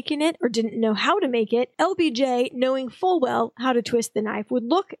like making it or didn't know how to make it, LBJ, knowing full well how to twist the knife, would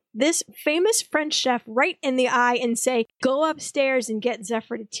look this famous French chef right in the eye and say, go upstairs and get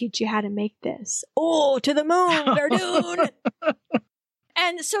Zephyr to teach you how to make this. Oh, to the moon, Verdun!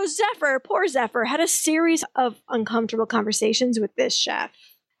 And so Zephyr, poor Zephyr, had a series of uncomfortable conversations with this chef.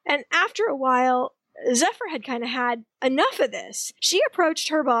 And after a while, Zephyr had kind of had enough of this. She approached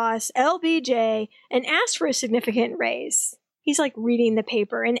her boss, LBJ, and asked for a significant raise. He's like reading the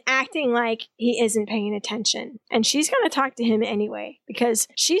paper and acting like he isn't paying attention. And she's going to talk to him anyway, because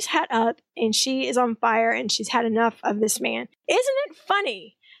she's het up and she is on fire and she's had enough of this man. Isn't it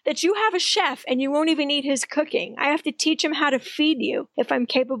funny that you have a chef and you won't even eat his cooking? I have to teach him how to feed you. If I'm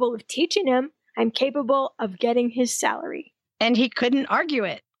capable of teaching him, I'm capable of getting his salary. And he couldn't argue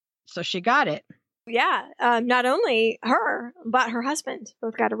it. So she got it. Yeah, not only her, but her husband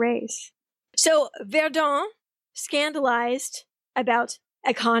both got a raise. So Verdun, scandalized about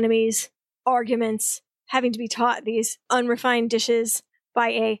economies, arguments, having to be taught these unrefined dishes by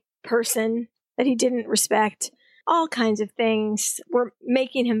a person that he didn't respect, all kinds of things were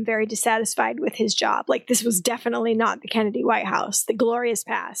making him very dissatisfied with his job. Like, this was definitely not the Kennedy White House, the glorious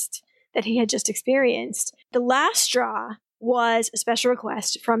past that he had just experienced. The last straw was a special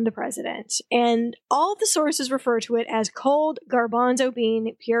request from the president, and all the sources refer to it as cold garbanzo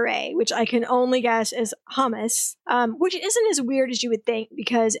bean puree, which I can only guess is hummus, which isn't as weird as you would think,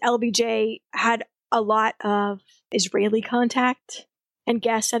 because LBJ had a lot of Israeli contact and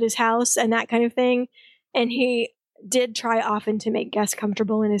guests at his house and that kind of thing. And he did try often to make guests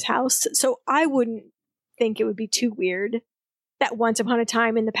comfortable in his house. So I wouldn't think it would be too weird that once upon a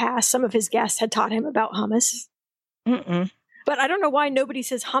time in the past, some of his guests had taught him about hummus. Mm-mm. But I don't know why nobody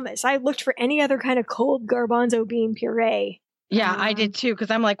says hummus. I looked for any other kind of cold garbanzo bean puree. Yeah, I did too, because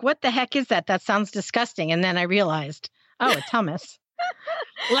I'm like, what the heck is that? That sounds disgusting. And then I realized, oh, it's hummus.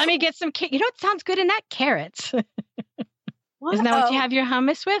 Let me get some, you know what sounds good in that? Carrots. Isn't that what you have your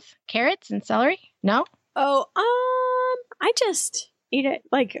hummus with? Carrots and celery? No? Oh, I just eat it.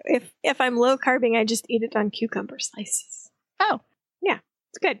 Like, if I'm low carbing, I just eat it on cucumber slices. Oh. Yeah,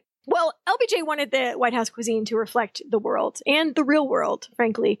 it's good. Well, LBJ wanted the White House cuisine to reflect the world, and the real world,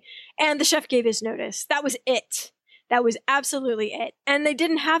 frankly. And the chef gave his notice. That was it. That was absolutely it. And they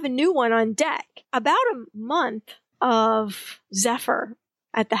didn't have a new one on deck. About a month of Zephyr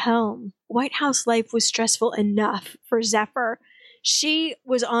at the helm, White House life was stressful enough for Zephyr. She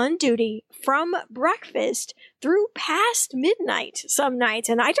was on duty from breakfast through past midnight some nights,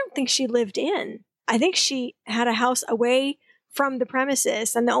 and I don't think she lived in. I think she had a house away from the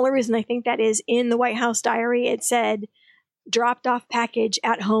premises, and the only reason I think that is in the White House diary, it said, dropped off package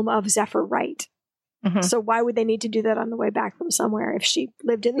at home of Zephyr Wright. Mhm. So why would they need to do that on the way back from somewhere? If she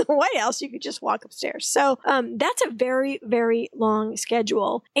lived in the White House, you could just walk upstairs. So that's a very, very long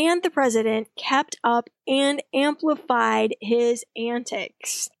schedule. And the president kept up and amplified his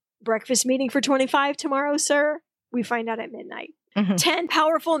antics. Breakfast meeting for 25 tomorrow, sir. We find out at midnight. 10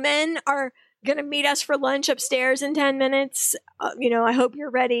 powerful men are going to meet us for lunch upstairs in 10 minutes. I hope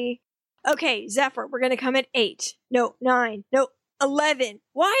you're ready. Okay, Zephyr, we're going to come at 8. No, 9. No, 11.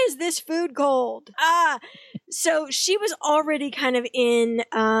 Why is this food cold? So she was already kind of in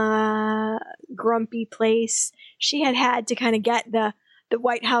a grumpy place. She had to kind of get the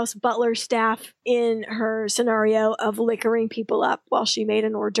White House butler staff in her scenario of liquoring people up while she made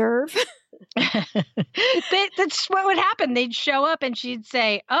an hors d'oeuvre. That's what would happen. They'd show up and she'd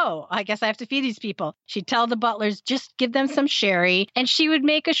say, oh, I guess I have to feed these people. She'd tell the butlers, just give them some sherry. And she would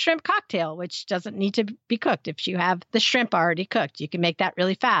make a shrimp cocktail, which doesn't need to be cooked. If you have the shrimp already cooked, you can make that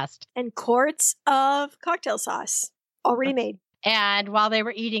really fast. And quarts of cocktail sauce already made. And while they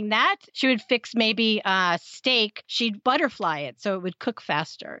were eating that, she would fix maybe a steak. She'd butterfly it so it would cook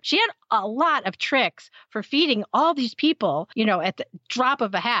faster. She had a lot of tricks for feeding all these people, at the drop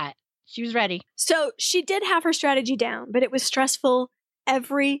of a hat. She was ready. So she did have her strategy down, but it was stressful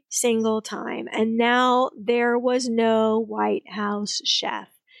every single time. And now there was no White House chef.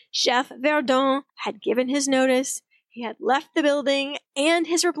 Chef Verdun had given his notice. He had left the building, and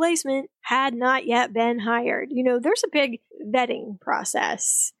his replacement had not yet been hired. There's a big vetting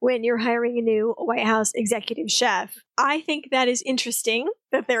process when you're hiring a new White House executive chef. I think that is interesting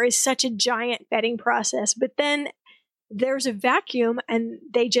that there is such a giant vetting process, but then there's a vacuum and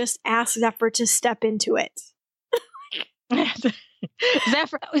they just ask Zephyr to step into it.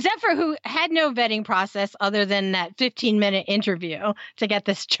 Zephyr, who had no vetting process other than that 15-minute interview to get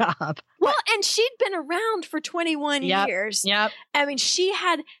this job. Well, and she'd been around for 21 years. Yep. I mean, she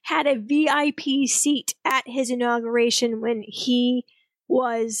had a VIP seat at his inauguration when he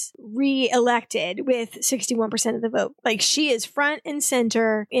was re-elected with 61% of the vote. Like, she is front and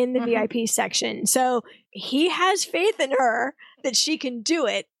center in the VIP section. So he has faith in her that she can do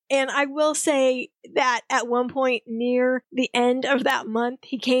it. And I will say that at one point near the end of that month,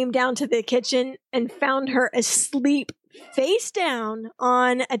 he came down to the kitchen and found her asleep face down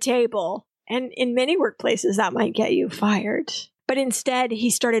on a table. And in many workplaces, that might get you fired. But instead, he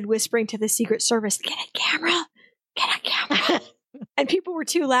started whispering to the Secret Service, get a camera, get a camera. And people were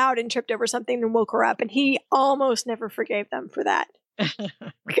too loud and tripped over something and woke her up. And he almost never forgave them for that.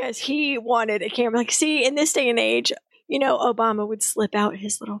 Because he wanted a camera. Like, see, in this day and age, Obama would slip out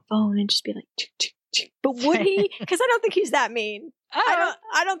his little phone and just be like, chick, chick, chick. But would he? Because I don't think he's that mean.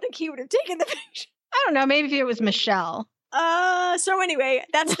 I don't think he would have taken the picture. I don't know. Maybe if it was Michelle. So anyway,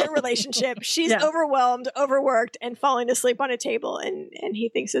 that's their relationship. She's overwhelmed, overworked, and falling asleep on a table, and he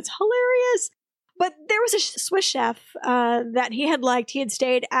thinks it's hilarious. But there was a Swiss chef that he had liked. He had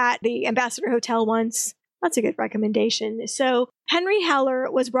stayed at the Ambassador Hotel once. That's a good recommendation. So Henry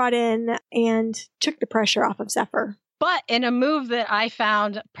Heller was brought in and took the pressure off of Zephyr. But in a move that I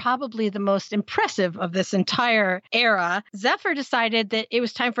found probably the most impressive of this entire era, Zephyr decided that it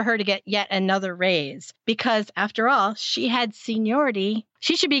was time for her to get yet another raise. Because after all, she had seniority.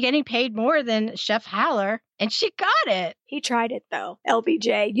 She should be getting paid more than Chef Haller. And she got it. He tried it, though.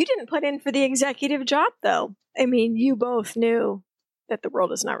 LBJ, you didn't put in for the executive job, though. I mean, you both knew that the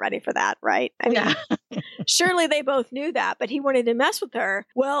world is not ready for that, right? I mean, surely they both knew that, but he wanted to mess with her.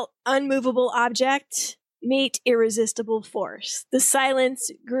 Well, unmovable object. Meet irresistible force. The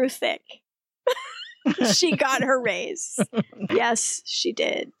silence grew thick. She got her raise. Yes, she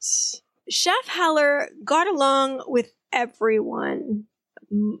did. Chef Haller got along with everyone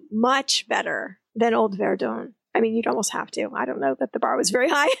much better than old Verdun. I mean, you'd almost have to. I don't know that the bar was very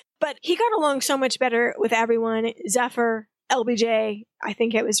high, but he got along so much better with everyone. Zephyr, LBJ, I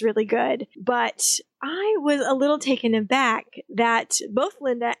think it was really good. But I was a little taken aback that both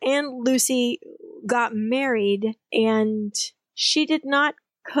Linda and Lucy got married and she did not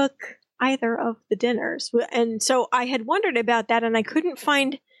cook either of the dinners. And so I had wondered about that and I couldn't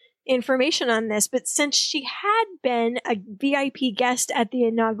find information on this. But since she had been a VIP guest at the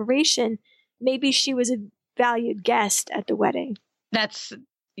inauguration, maybe she was a valued guest at the wedding.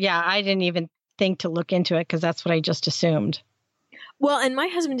 I didn't even think to look into it because that's what I just assumed. Well, and my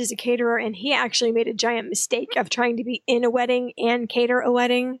husband is a caterer and he actually made a giant mistake of trying to be in a wedding and cater a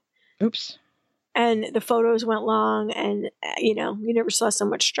wedding. Oops. And the photos went long and, you never saw so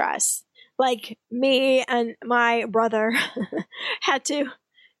much stress. Like me and my brother had to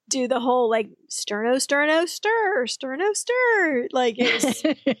do the whole sterno, sterno, stir, sterno, stir. Like it was,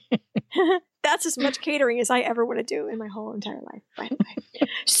 That's as much catering as I ever want to do in my whole entire life, by the way.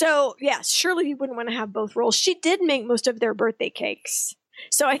 So, yes, surely you wouldn't want to have both roles. She did make most of their birthday cakes.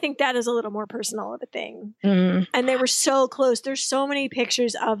 So I think that is a little more personal of a thing. Mm. And they were so close. There's so many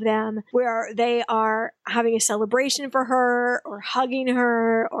pictures of them where they are having a celebration for her or hugging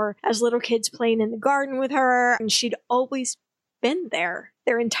her or as little kids playing in the garden with her. And she'd always been there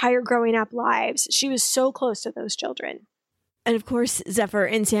their entire growing up lives. She was so close to those children. And of course, Zephyr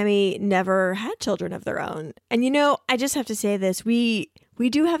and Sammy never had children of their own. And I just have to say this. We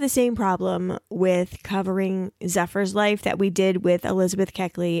do have the same problem with covering Zephyr's life that we did with Elizabeth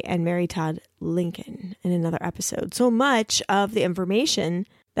Keckley and Mary Todd Lincoln in another episode. So much of the information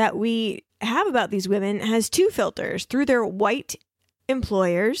that we have about these women has two filters, through their white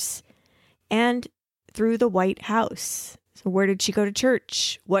employers and through the White House. So where did she go to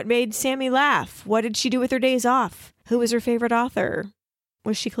church? What made Sammy laugh? What did she do with her days off? Who was her favorite author?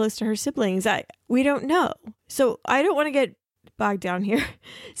 Was she close to her siblings? We don't know. So I don't want to get bogged down here.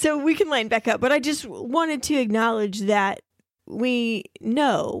 So we can line back up. But I just wanted to acknowledge that we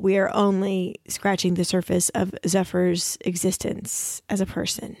know we are only scratching the surface of Zephyr's existence as a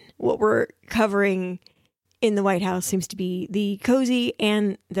person. What we're covering in the White House seems to be the cozy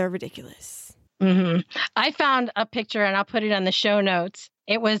and the ridiculous. Mm-hmm. I found a picture, and I'll put it on the show notes.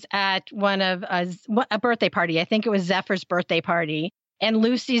 It was at one of a birthday party. I think it was Zephyr's birthday party. And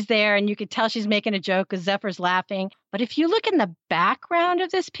Lucy's there, and you could tell she's making a joke because Zephyr's laughing. But if you look in the background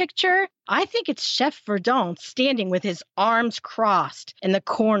of this picture, I think it's Chef Verdon standing with his arms crossed in the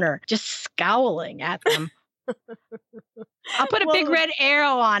corner, just scowling at them. I'll put a big red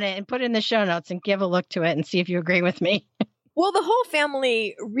arrow on it and put it in the show notes and give a look to it and see if you agree with me. Well, the whole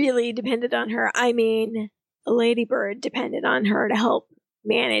family really depended on her. I mean, Lady Bird depended on her to help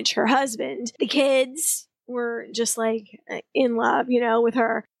manage her husband. The kids were just like in love, with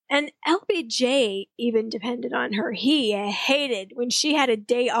her. And LBJ even depended on her. He hated when she had a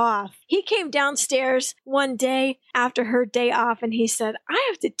day off. He came downstairs one day after her day off and he said, I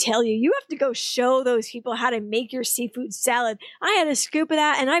have to tell you, you have to go show those people how to make your seafood salad. I had a scoop of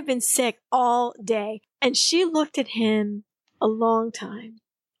that and I've been sick all day. And she looked at him a long time,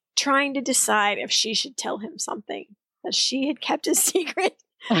 trying to decide if she should tell him something that she had kept a secret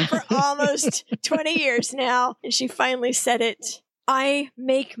for almost 20 years now. And she finally said it. I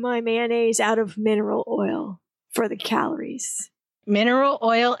make my mayonnaise out of mineral oil for the calories. Mineral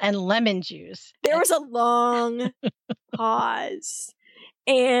oil and lemon juice. There was a long pause.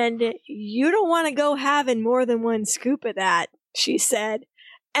 And you don't want to go having more than one scoop of that, she said.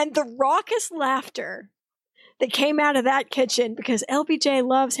 And the raucous laughter that came out of that kitchen because LBJ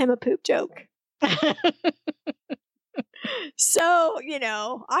loves him a poop joke. So,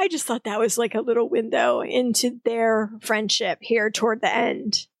 I just thought that was like a little window into their friendship here toward the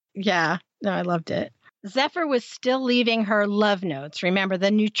end. Yeah, no, I loved it. Zephyr was still leaving her love notes. Remember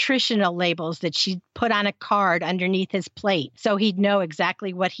the nutritional labels that she'd put on a card underneath his plate so he'd know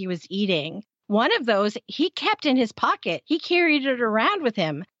exactly what he was eating. One of those he kept in his pocket. He carried it around with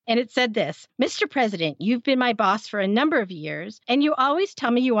him. And it said this, Mr. President, you've been my boss for a number of years, and you always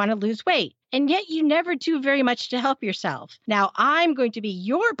tell me you want to lose weight, and yet you never do very much to help yourself. Now I'm going to be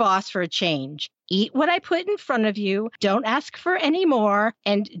your boss for a change. Eat what I put in front of you, don't ask for any more,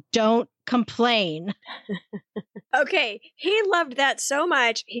 and don't complain. Okay, he loved that so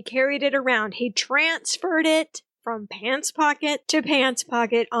much, he carried it around. He transferred it from pants pocket to pants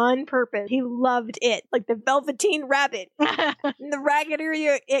pocket on purpose. He loved it, like the Velveteen Rabbit. The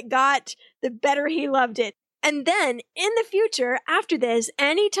raggedier it got, the better he loved it. And then, in the future, after this,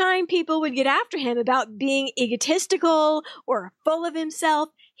 anytime people would get after him about being egotistical or full of himself,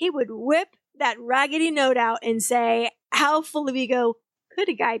 he would whip that raggedy note out and say, how full of ego could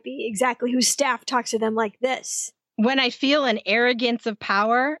a guy be exactly whose staff talks to them like this? When I feel an arrogance of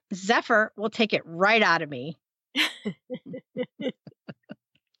power, Zephyr will take it right out of me.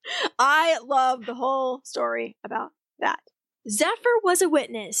 I love the whole story about that. Zephyr was a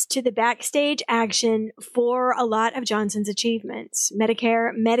witness to the backstage action for a lot of Johnson's achievements.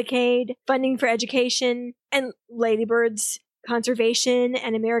 Medicare, Medicaid, funding for education, and Lady Bird's conservation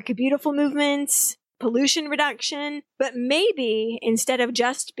and America Beautiful movements, pollution reduction. But maybe instead of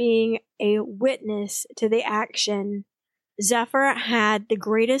just being a witness to the action, Zephyr had the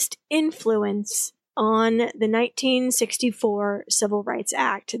greatest influence on the 1964 Civil Rights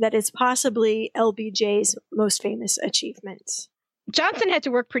Act that is possibly LBJ's most famous achievement. Johnson had to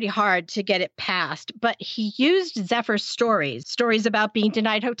work pretty hard to get it passed, but he used Zephyr's stories about being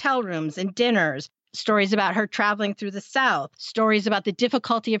denied hotel rooms and dinners, stories about her traveling through the South, stories about the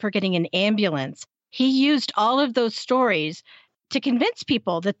difficulty of her getting an ambulance. He used all of those stories to convince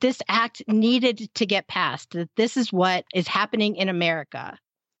people that this act needed to get passed, that this is what is happening in America.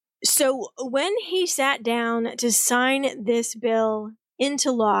 So when he sat down to sign this bill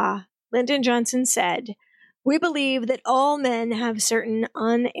into law, Lyndon Johnson said, "We believe that all men have certain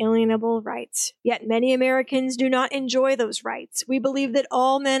unalienable rights, yet many Americans do not enjoy those rights. We believe that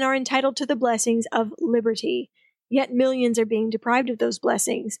all men are entitled to the blessings of liberty, yet millions are being deprived of those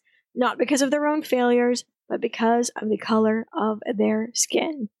blessings, not because of their own failures, but because of the color of their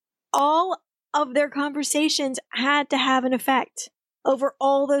skin." All of their conversations had to have an effect over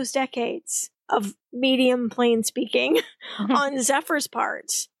all those decades of medium plain speaking on Zephyr's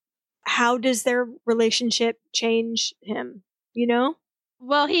part. How does their relationship change him, you know?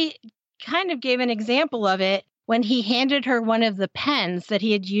 Well, he kind of gave an example of it when he handed her one of the pens that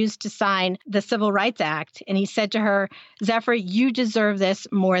he had used to sign the Civil Rights Act. And he said to her, "Zephyr, you deserve this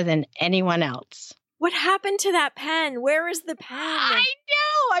more than anyone else." What happened to that pen? Where is the pen? I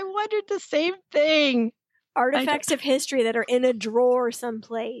know. I wondered the same thing. Artifacts of history that are in a drawer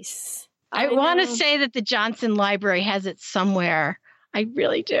someplace. I want to say that the Johnson Library has it somewhere. I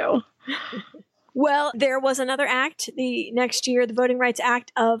really do. Well, there was another act the next year, the Voting Rights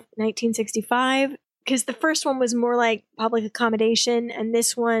Act of 1965, because the first one was more like public accommodation, and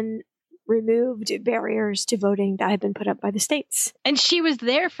this one removed barriers to voting that had been put up by the states. And she was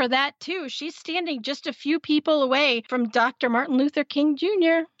there for that, too. She's standing just a few people away from Dr. Martin Luther King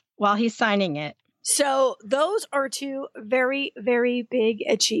Jr. while he's signing it. So those are two very, very big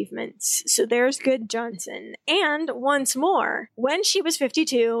achievements. So there's good Johnson. And once more, when she was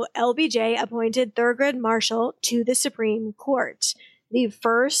 52, LBJ appointed Thurgood Marshall to the Supreme Court, the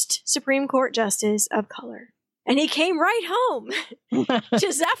first Supreme Court justice of color. And he came right home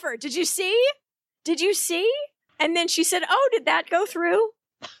to Zephyr. Did you see? Did you see? And then she said, "Oh, did that go through?"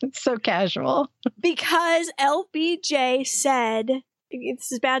 It's so casual. Because LBJ said,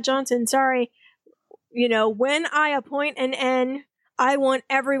 "This is bad Johnson, sorry. You know, when I appoint an N, I want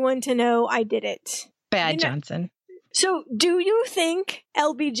everyone to know I did it." Bad Johnson. So do you think,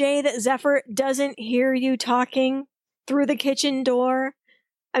 LBJ, that Zephyr doesn't hear you talking through the kitchen door?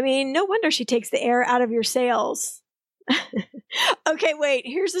 I mean, no wonder she takes the air out of your sails. Okay, wait,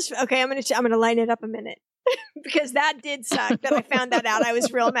 here's this. Okay, I'm gonna line it up a minute. Because that did suck that I found that out. I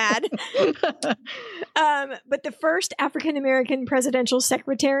was real mad. But the first African-American presidential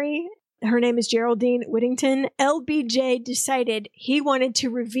secretary, her name is Geraldine Whittington, LBJ decided he wanted to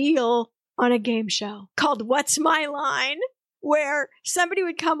reveal on a game show called What's My Line, where somebody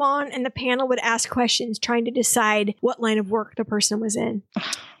would come on and the panel would ask questions trying to decide what line of work the person was in.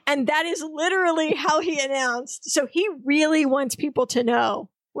 And that is literally how he announced. So he really wants people to know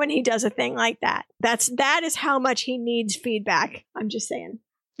when he does a thing like that. That is how much he needs feedback. I'm just saying.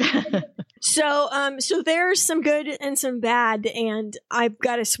 So there's some good and some bad, and I've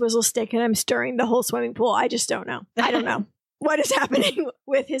got a swizzle stick and I'm stirring the whole swimming pool. I just don't know. I don't know what is happening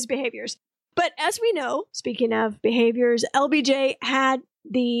with his behaviors. But as we know, speaking of behaviors, LBJ had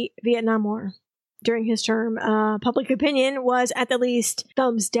the Vietnam War during his term. Public opinion was at the least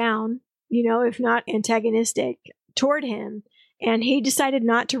thumbs down, if not antagonistic toward him. And he decided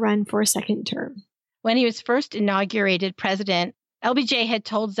not to run for a second term. When he was first inaugurated president, LBJ had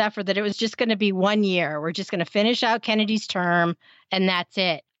told Zephyr that it was just going to be 1 year. We're just going to finish out Kennedy's term, and that's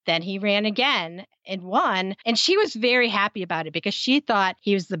it. Then he ran again and won. And she was very happy about it because she thought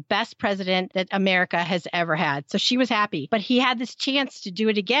he was the best president that America has ever had. So she was happy. But he had this chance to do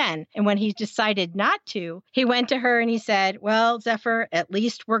it again. And when he decided not to, he went to her and he said, "Well, Zephyr, at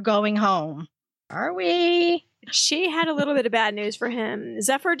least we're going home." Are we? She had a little bit of bad news for him.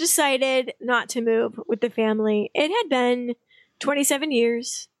 Zephyr decided not to move with the family. It had been 27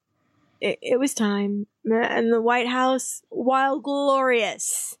 years. It was time. And the White House, while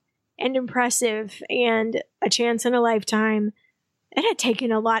glorious and impressive and a chance in a lifetime, it had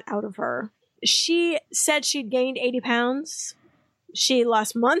taken a lot out of her. She said she'd gained 80 pounds. She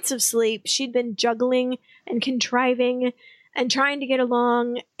lost months of sleep. She'd been juggling and contriving and trying to get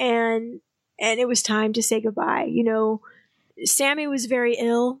along, and it was time to say goodbye. Sammy was very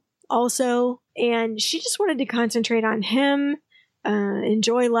ill also, and she just wanted to concentrate on him,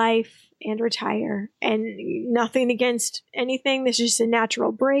 enjoy life, and retire. And nothing against anything. This is just a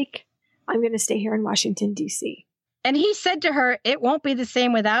natural break. I'm going to stay here in Washington, D.C. And he said to her, "It won't be the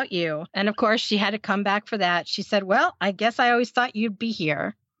same without you." And of course, she had to come back for that. She said, "Well, I guess I always thought you'd be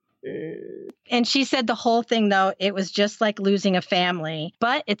here." And she said the whole thing, though, it was just like losing a family,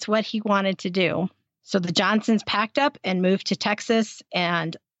 but it's what he wanted to do. So the Johnsons packed up and moved to Texas,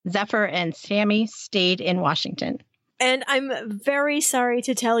 and Zephyr and Sammy stayed in Washington. And I'm very sorry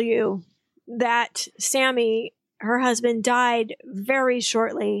to tell you that Sammy her husband, died very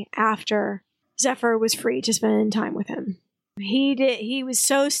shortly after Zephyr was free to spend time with him. He was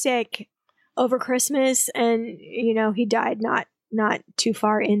so sick over Christmas, and he died not too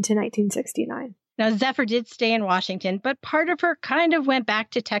far into 1969. Now, Zephyr did stay in Washington, but part of her kind of went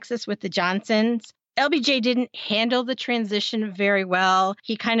back to Texas with the Johnsons. LBJ didn't handle the transition very well.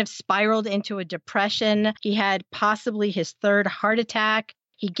 He kind of spiraled into a depression. He had possibly his third heart attack.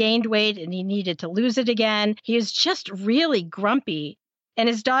 He gained weight and he needed to lose it again. He was just really grumpy. And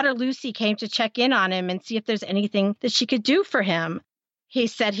his daughter Lucy came to check in on him and see if there's anything that she could do for him. He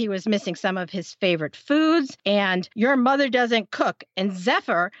said he was missing some of his favorite foods and your mother doesn't cook. And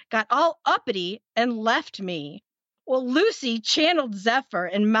Zephyr got all uppity and left me. Well, Lucy channeled Zephyr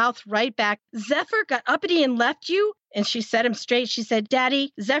and mouthed right back, Zephyr got uppity and left you? And she set him straight. She said,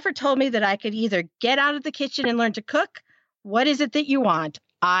 Daddy, Zephyr told me that I could either get out of the kitchen and learn to cook. What is it that you want?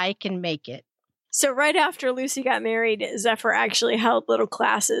 I can make it. So right after Lucy got married, Zephyr actually held little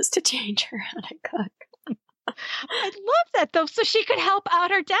classes to teach her how to cook. I love that, though. So she could help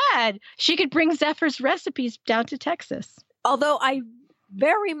out her dad. She could bring Zephyr's recipes down to Texas. Although I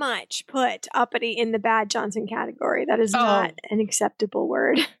very much put uppity in the bad Johnson category. That is not an acceptable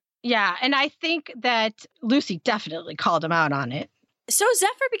word. Yeah, and I think that Lucy definitely called him out on it. So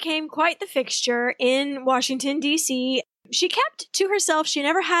Zephyr became quite the fixture in Washington, D.C. She kept to herself. She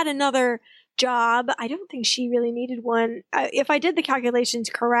never had another job. I don't think she really needed one. If I did the calculations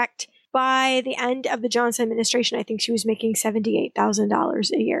correct, by the end of the Johnson administration, I think she was making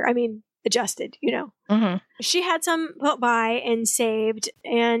 $78,000 a year. I mean, adjusted, Mm-hmm. She had some put by and saved,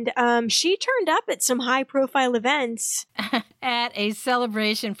 and she turned up at some high-profile events. At a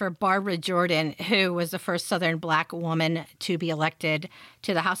celebration for Barbara Jordan, who was the first Southern Black woman to be elected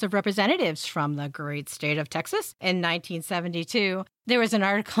to the House of Representatives from the great state of Texas in 1972. There was an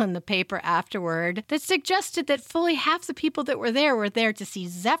article in the paper afterward that suggested that fully half the people that were there to see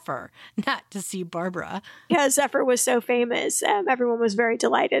Zephyr, not to see Barbara. Yeah, Zephyr was so famous. Everyone was very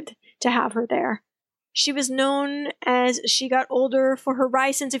delighted to have her there. She was known as she got older for her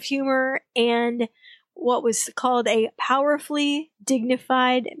wry sense of humor and what was called a powerfully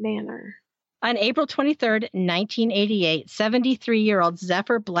dignified manner. On April 23rd, 1988, 73-year-old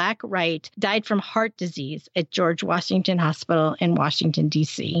Zephyr Black Wright died from heart disease at George Washington Hospital in Washington,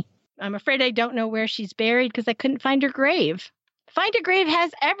 D.C. I'm afraid I don't know where she's buried because I couldn't find her grave. Find a Grave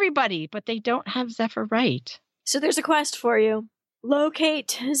has everybody, but they don't have Zephyr Wright. So there's a quest for you.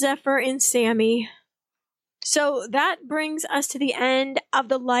 Locate Zephyr and Sammy. So that brings us to the end of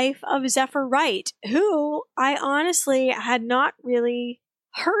the life of Zephyr Wright, who I honestly had not really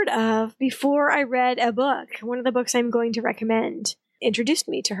heard of before I read a book. One of the books I'm going to recommend introduced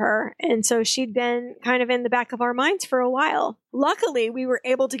me to her. And so she'd been kind of in the back of our minds for a while. Luckily, we were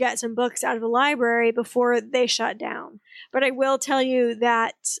able to get some books out of the library before they shut down. But I will tell you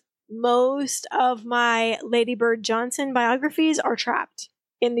that most of my Lady Bird Johnson biographies are trapped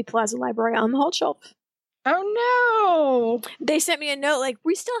in the Plaza Library on the hold shelf. Oh, no. They sent me a note like,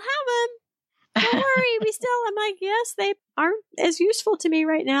 we still have them. Don't worry, I'm like, yes, they aren't as useful to me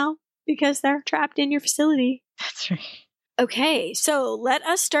right now because they're trapped in your facility. That's right. Okay, so let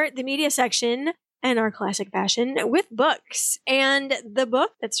us start the media section in our classic fashion with books. And the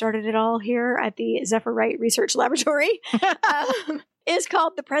book that started it all here at the Zephyr Wright Research Laboratory is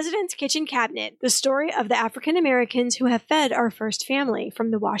called The President's Kitchen Cabinet, the story of the African Americans who have fed our first family,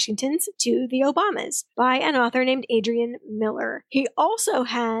 from the Washingtons to the Obamas, by an author named Adrian Miller. He also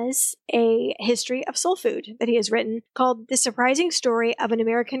has a history of soul food that he has written called The Surprising Story of an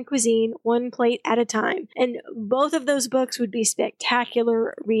American Cuisine, One Plate at a Time. And both of those books would be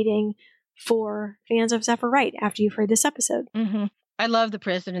spectacular reading for fans of Zephyr Wright after you've heard this episode. Mm-hmm. I love The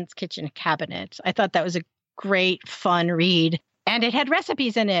President's Kitchen Cabinet. I thought that was a great, fun read. And it had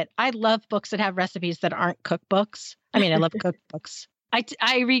recipes in it. I love books that have recipes that aren't cookbooks. I mean, I love cookbooks.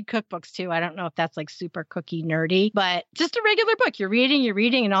 I read cookbooks too. I don't know if that's like super cookie nerdy, but just a regular book. You're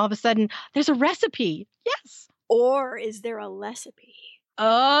reading, and all of a sudden there's a recipe. Yes. Or is there a recipe?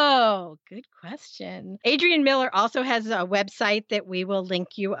 Oh, good question. Adrian Miller also has a website that we will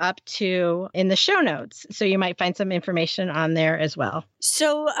link you up to in the show notes. So you might find some information on there as well.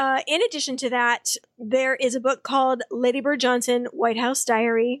 So in addition to that, there is a book called Lady Bird Johnson, White House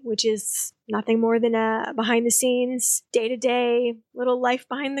Diary, which is nothing more than a behind the scenes, day-to-day little life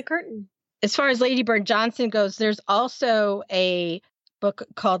behind the curtain. As far as Lady Bird Johnson goes, there's also a book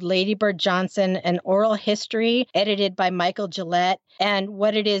called Lady Bird Johnson, An Oral History, edited by Michael Gillette. And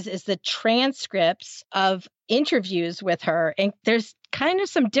what it is the transcripts of interviews with her. And there's kind of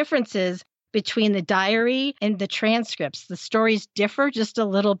some differences between the diary and the transcripts. The stories differ just a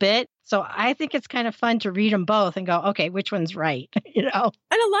little bit. So I think it's kind of fun to read them both and go, okay, which one's right? You know?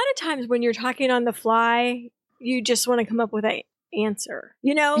 And a lot of times when you're talking on the fly, you just want to come up with an answer,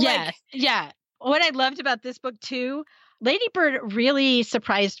 you know? Yes. Yeah. What I loved about this book too, Lady Bird really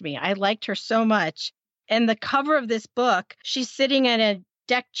surprised me. I liked her so much. And the cover of this book, she's sitting in a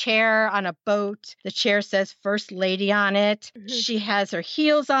deck chair on a boat. The chair says First Lady on it. Mm-hmm. She has her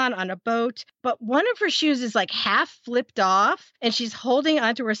heels on a boat, but one of her shoes is like half flipped off and she's holding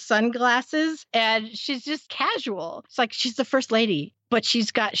onto her sunglasses and she's just casual. It's like she's the First Lady, but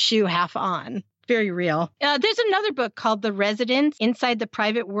she's got shoe half on. Very real. There's another book called The Residence, Inside the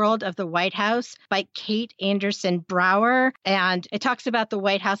Private World of the White House by Kate Anderson Brower. And it talks about the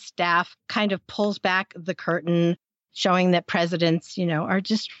White House staff, kind of pulls back the curtain, showing that presidents, you know, are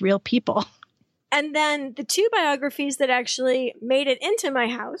just real people. And then the two biographies that actually made it into my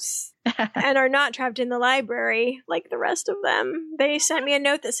house and are not trapped in the library like the rest of them, they sent me a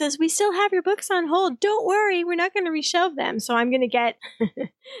note that says, we still have your books on hold. Don't worry, we're not going to reshelve them. So I'm going to get,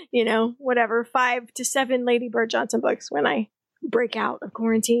 you know, whatever, 5 to 7 Lady Bird Johnson books when I break out of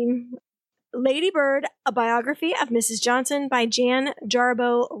quarantine. Lady Bird, a biography of Mrs. Johnson by Jan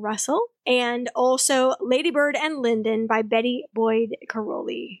Jarboe Russell, and also Lady Bird and Lyndon by Betty Boyd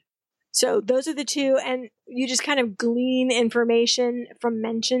Caroli. So those are the two, and you just kind of glean information from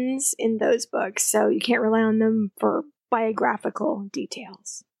mentions in those books, so you can't rely on them for biographical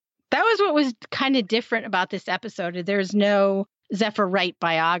details. That was what was kind of different about this episode. There's no Zephyr Wright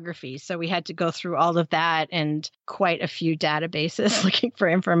biography, so we had to go through all of that and quite a few databases looking for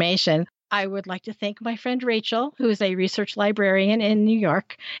information. I would like to thank my friend Rachel, who is a research librarian in New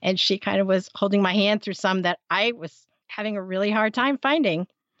York, and she kind of was holding my hand through some that I was having a really hard time finding.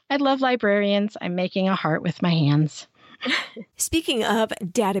 I love librarians. I'm making a heart with my hands. Speaking of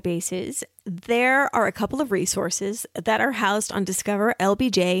databases, there are a couple of resources that are housed on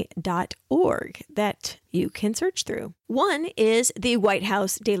discoverlbj.org that you can search through. One is the White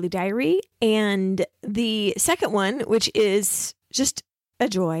House Daily Diary, and the second one, which is just a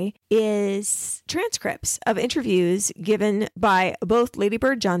joy, is transcripts of interviews given by both Lady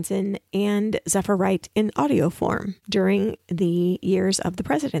Bird Johnson and Zephyr Wright in audio form during the years of the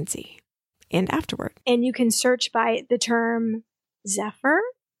presidency and afterward. And you can search by the term Zephyr,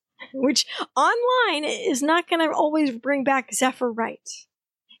 which online is not going to always bring back Zephyr Wright.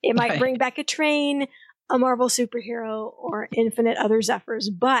 It might bring back a train, a Marvel superhero, or infinite other Zephyrs.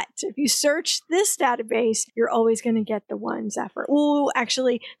 But if you search this database, you're always going to get the one Zephyr. Ooh,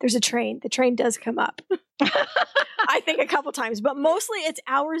 actually, there's a train. The train does come up. I think a couple times, but mostly it's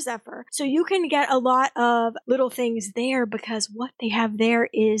our Zephyr. So you can get a lot of little things there because what they have there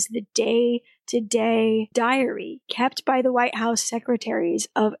is the day-to-day diary kept by the White House secretaries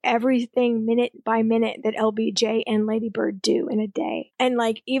of everything minute by minute that LBJ and Lady Bird do in a day. And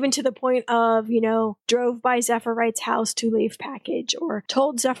like even to the point of, you know, drove by Zephyr Wright's house to leave package or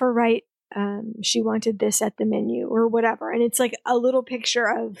told Zephyr Wright she wanted this at the menu or whatever. And it's like a little picture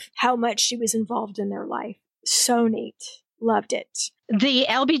of how much she was involved in their life. So neat. Loved it. The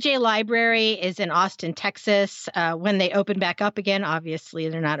LBJ Library is in Austin, Texas. When they open back up again, obviously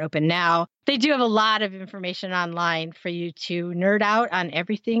they're not open now. They do have a lot of information online for you to nerd out on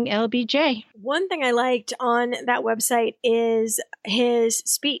everything LBJ. One thing I liked on that website is his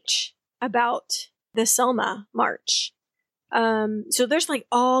speech about the Selma March. So there's like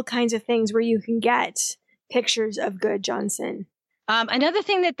all kinds of things where you can get pictures of good Johnson. Another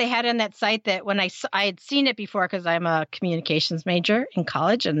thing that they had on that site that when I had seen it before because I'm a communications major in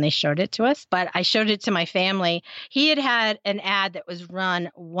college and they showed it to us, but I showed it to my family. He had an ad that was run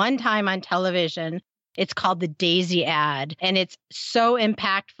one time on television. It's called the Daisy ad, and it's so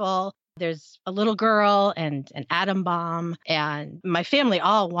impactful. There's a little girl and an atom bomb, and my family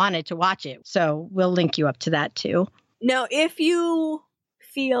all wanted to watch it. So we'll link you up to that too. Now, if you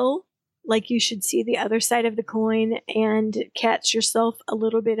feel like you should see the other side of the coin and catch yourself a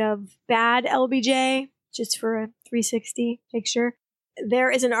little bit of bad LBJ, just for a 360 picture,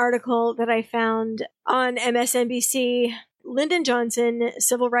 there is an article that I found on MSNBC, Lyndon Johnson,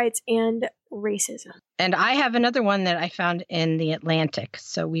 Civil Rights and Racism. And I have another one that I found in The Atlantic,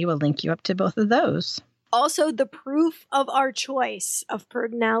 so we will link you up to both of those. Also, the proof of our choice of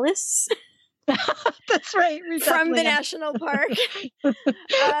Perdonalis. That's right. From the national park.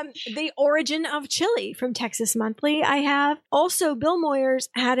 The Origin of Chili from Texas Monthly I have. Also, Bill Moyers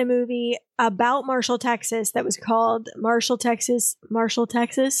had a movie about Marshall, Texas that was called Marshall, Texas,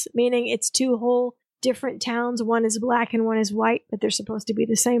 meaning it's two whole different towns. One is black and one is white, but they're supposed to be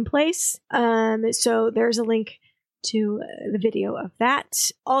the same place. So there's a link to the video of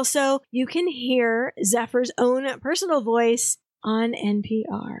that. Also, you can hear Zephyr's own personal voice on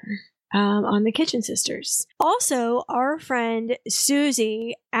NPR. On the Kitchen Sisters. Also, our friend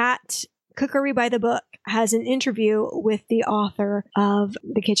Susie at Cookery by the Book has an interview with the author of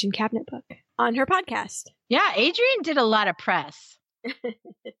the Kitchen Cabinet book on her podcast. Yeah, Adrian did a lot of press.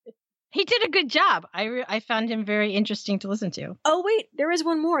 He did a good job. I found him very interesting to listen to. Oh, wait, there is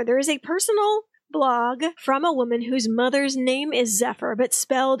one more. There is a personal blog from a woman whose mother's name is Zephyr, but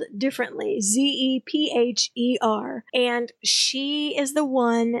spelled differently, Zepher. And she is the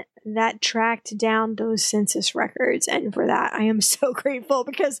one that tracked down those census records. And for that, I am so grateful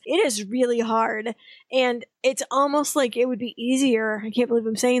because it is really hard. And it's almost like it would be easier, I can't believe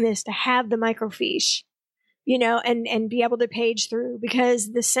I'm saying this, to have the microfiche, and be able to page through,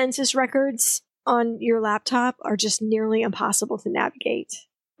 because the census records on your laptop are just nearly impossible to navigate.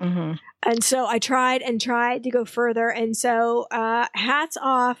 Mm-hmm. And so I tried to go further. And so hats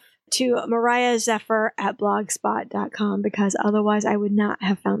off to Mariah Zephyr at blogspot.com, because otherwise I would not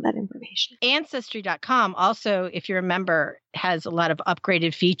have found that information. Ancestry.com also, if you're a member, has a lot of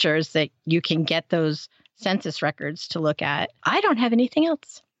upgraded features that you can get those census records to look at. I don't have anything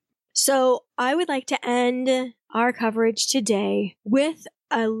else. So I would like to end our coverage today with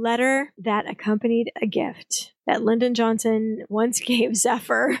a letter that accompanied a gift that Lyndon Johnson once gave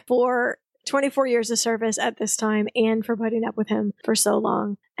Zephyr for 24 years of service at this time and for putting up with him for so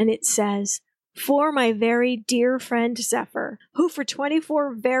long. And it says, "For my very dear friend Zephyr, who for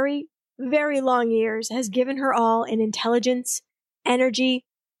 24 very, very long years has given her all in intelligence, energy,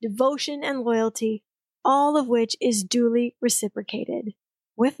 devotion, and loyalty, all of which is duly reciprocated.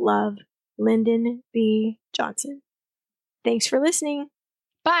 With love, Lyndon B. Johnson." Thanks for listening.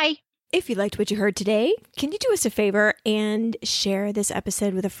 Bye. If you liked what you heard today, can you do us a favor and share this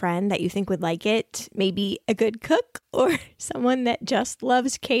episode with a friend that you think would like it? Maybe a good cook or someone that just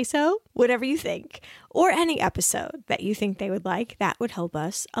loves queso, whatever you think, or any episode that you think they would like. That would help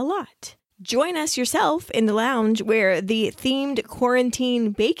us a lot. Join us yourself in the lounge, where the themed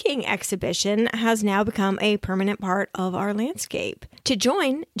quarantine baking exhibition has now become a permanent part of our landscape. To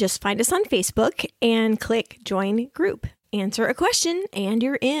join, just find us on Facebook and click Join Group. Answer a question and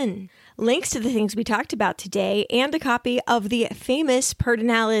you're in. Links to the things we talked about today and a copy of the famous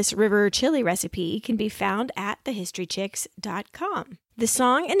Pedernales River chili recipe can be found at thehistorychicks.com. The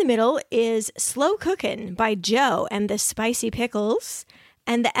song in the middle is Slow Cookin' by Joe and the Spicy Pickles,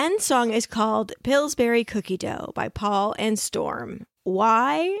 and the end song is called Pillsbury Cookie Dough by Paul and Storm.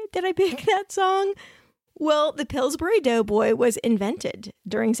 Why did I pick that song? Well, the Pillsbury Doughboy was invented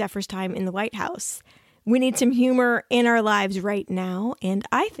during Zephyr's time in the White House. We need some humor in our lives right now, and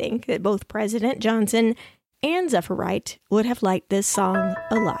I think that both President Johnson and Zephyr Wright would have liked this song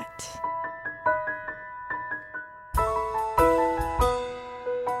a lot.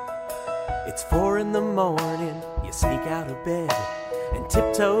 It's 4 a.m, you sneak out of bed and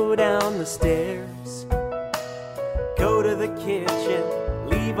tiptoe down the stairs. Go to the kitchen,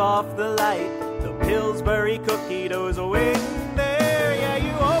 leave off the light, the Pillsbury cookie dough's waiting there. Yeah,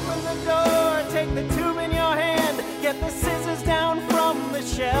 you open the door, take the tube in your hand, get the scissors down from the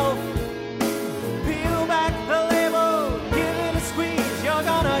shelf.